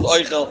both called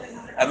oichel.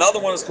 Another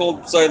one is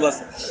called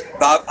psoilus.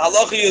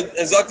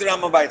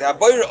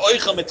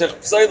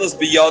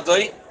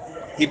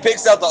 He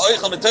picks out the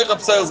oichel mitoch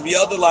psoilus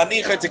biyada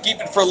lanicher to keep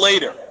it for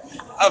later.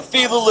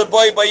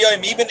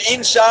 Even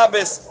in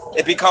Shabbos,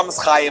 it becomes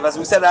chayiv. As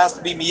we said, it has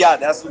to be miyad,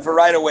 it has to be for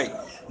right away.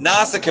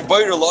 Nasa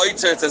keboyer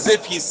loitzer, it's as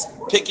if he's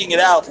picking it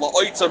out.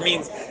 Loitzer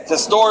means to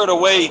store it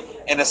away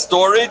in a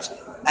storage,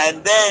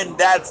 and then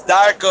that's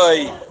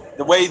darkoi,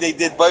 the way they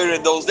did boyer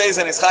in those days,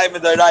 and it's chayiv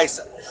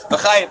midaraisa. They're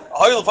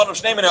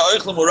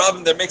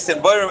mixed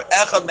in boyer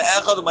echad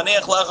meechad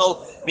u'maneach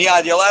lechol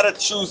miyad. You're allowed to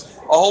choose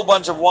a whole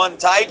bunch of one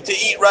type to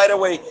eat right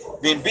away.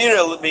 You did it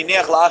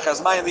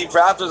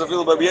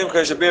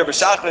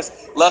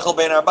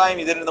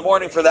in the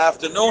morning for the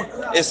afternoon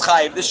is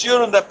chayiv. The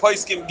shiurim that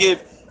poskim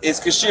give is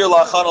kashir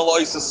la'achana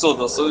lo'isa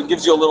suda, so it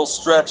gives you a little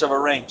stretch of a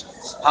range.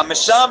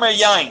 Ha-meshamer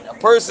yain, a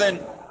person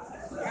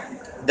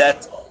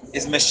that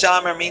is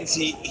meshamer means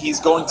he's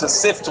going to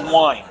sift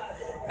wine.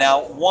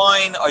 Now,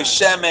 wine, or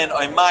shemen,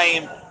 or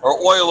mayim, or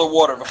oil or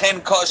water.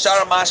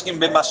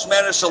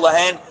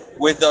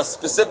 With a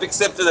specific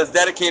sifter that's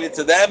dedicated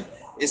to them,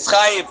 is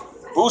chayiv.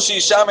 Bushi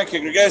shamer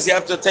kegreges, you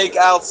have to take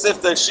out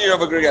sifter shir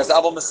of a greges.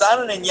 Aval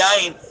mesanan and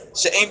yain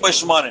she'ein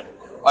b'shmanim.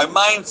 Or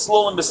mayim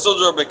slulin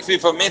b'sudra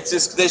b'kfifa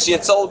mitzis k'desh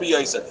yetzol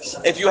b'yoser.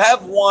 If you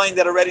have wine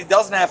that already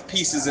doesn't have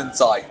pieces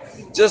inside,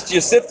 just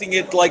you're sifting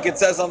it like it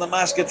says on the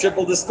mashke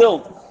triple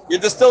distilled. You're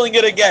distilling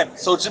it again,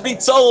 so it should be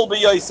tzol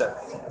b'yoser.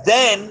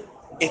 Then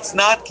it's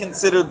not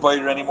considered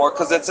boyer anymore,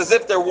 because it's as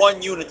if they're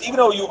one unit. Even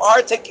though you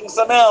are taking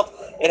some out,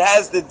 it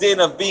has the din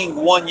of being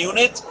one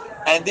unit,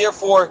 and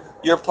therefore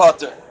you're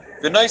potter.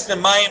 Not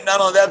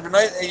only that,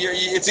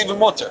 it's even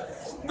mutter.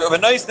 You're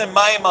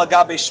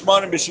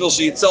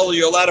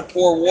allowed to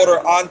pour water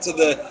onto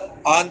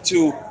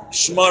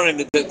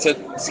shmarim to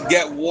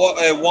get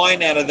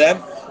wine out of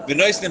them. You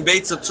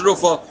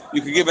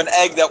could give an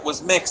egg that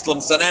was mixed.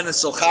 It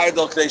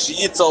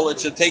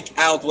should take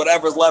out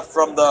whatever's left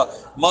from the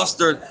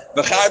mustard.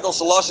 If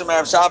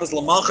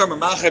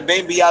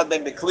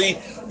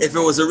it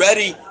was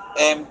already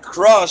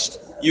crushed,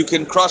 you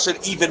can crush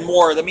it even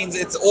more. That means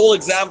it's all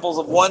examples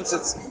of once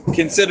it's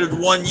considered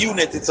one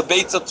unit, it's a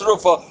beitza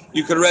trufa,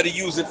 you can already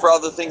use it for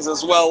other things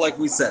as well, like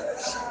we said.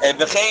 As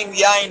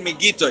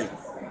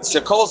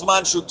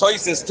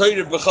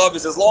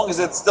long as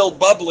it's still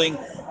bubbling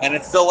and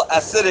it's still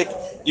acidic,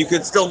 you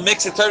could still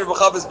mix it.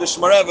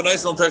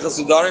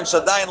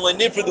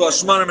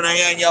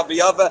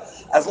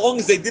 As long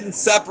as they didn't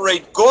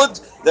separate good,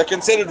 they're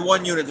considered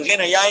one unit.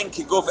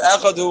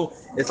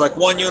 It's like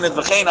one unit.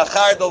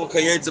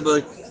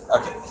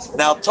 Okay.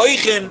 Now,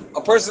 toichin,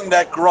 a person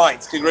that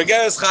grinds. Toichin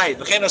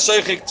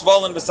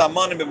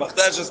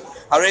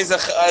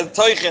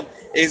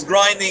is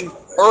grinding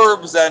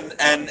herbs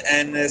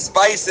and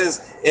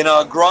spices in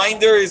a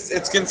grinder.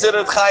 It's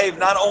considered chayiv,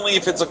 not only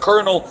if it's a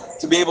kernel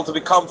to be able to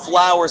become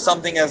flour,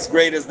 something as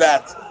great as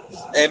that.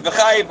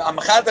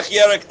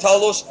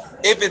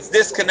 If it's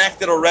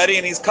disconnected already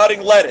and he's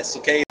cutting lettuce,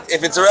 okay?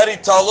 If it's already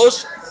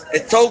talush,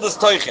 it's told us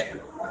toichin,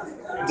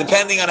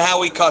 depending on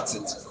how he cuts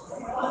it.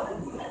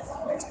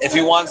 If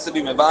he wants to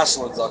be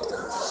mevashel and zakter.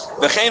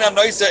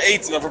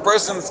 If a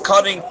person is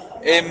cutting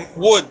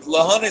wood,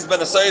 lahan is ben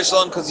asayir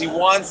shalom, because he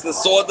wants the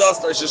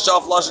sawdust, or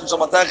sheshaf lashon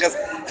shamateches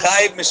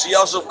chayiv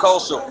mishiyashuv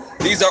kolshu.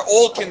 These are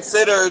all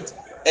considered.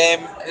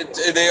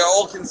 They are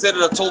all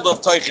considered a told of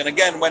toichin.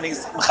 Again, when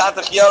he's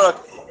mechatach yarak,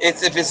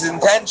 it's if his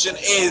intention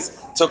is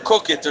to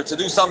cook it or to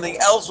do something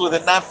else with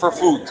it, not for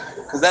food,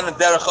 because then it's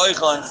derech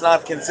oichel and it's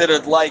not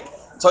considered like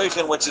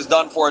toichin, which is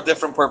done for a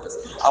different purpose.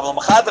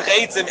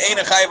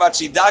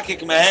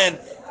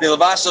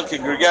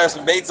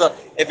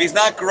 If he's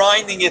not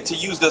grinding it to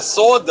use the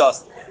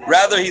sawdust,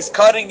 rather he's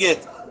cutting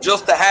it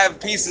just to have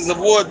pieces of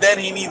wood, then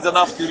he needs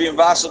enough to be in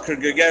vashel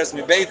k'gregeres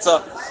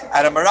mibeitza.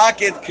 At a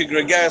marakid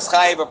k'gregeres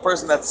chayiv, a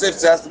person that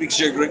sifts has to be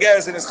k'shir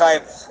gregeres in his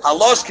chayiv.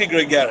 Halosh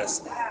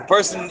k'gregeres, the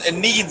person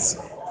needs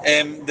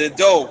the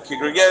dough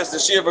k'gregeres, the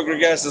shir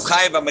v'gregeres is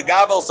chayiv. A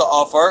megabel to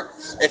offer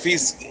if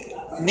he's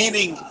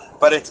kneading,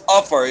 but it's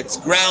offer, it's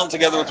ground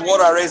together with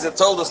water. Areza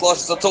told us,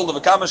 Lashon told of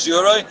a kamash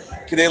yoroi,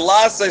 k'dei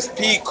lasses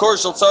pi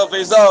kurshel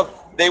tzofezov.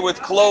 They would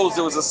close.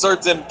 There was a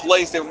certain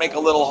place they would make a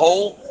little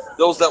hole.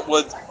 Those that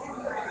would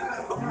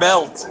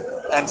melt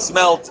and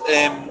smelt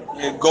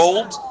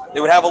gold,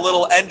 they would have a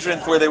little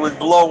entrance where they would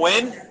blow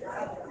in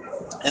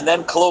and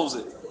then close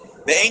it.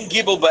 The ein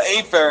gibel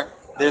ba'efer,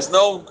 there's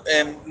no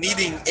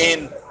kneading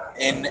in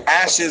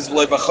ashes,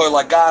 loibachor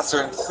lagas,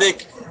 or in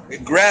thick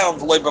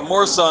ground,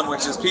 loibamursan,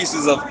 which is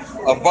pieces of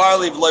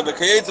barley,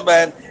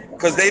 loibakayetzban,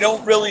 because they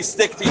don't really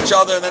stick to each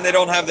other, and then they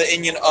don't have the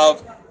inyan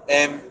of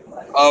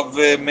of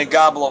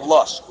megabel of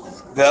lush.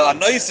 The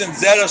anoisin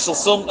zera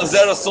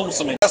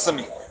sumsumi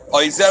sesame,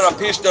 or zera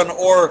pishtan,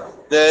 or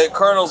the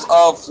kernels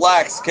of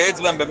flax.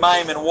 Keitzben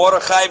b'mayim in water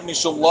chayv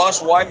mishum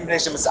lush. Why?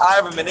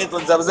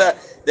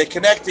 They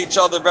connect to each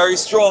other very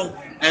strong,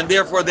 and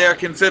therefore they are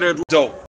considered dough.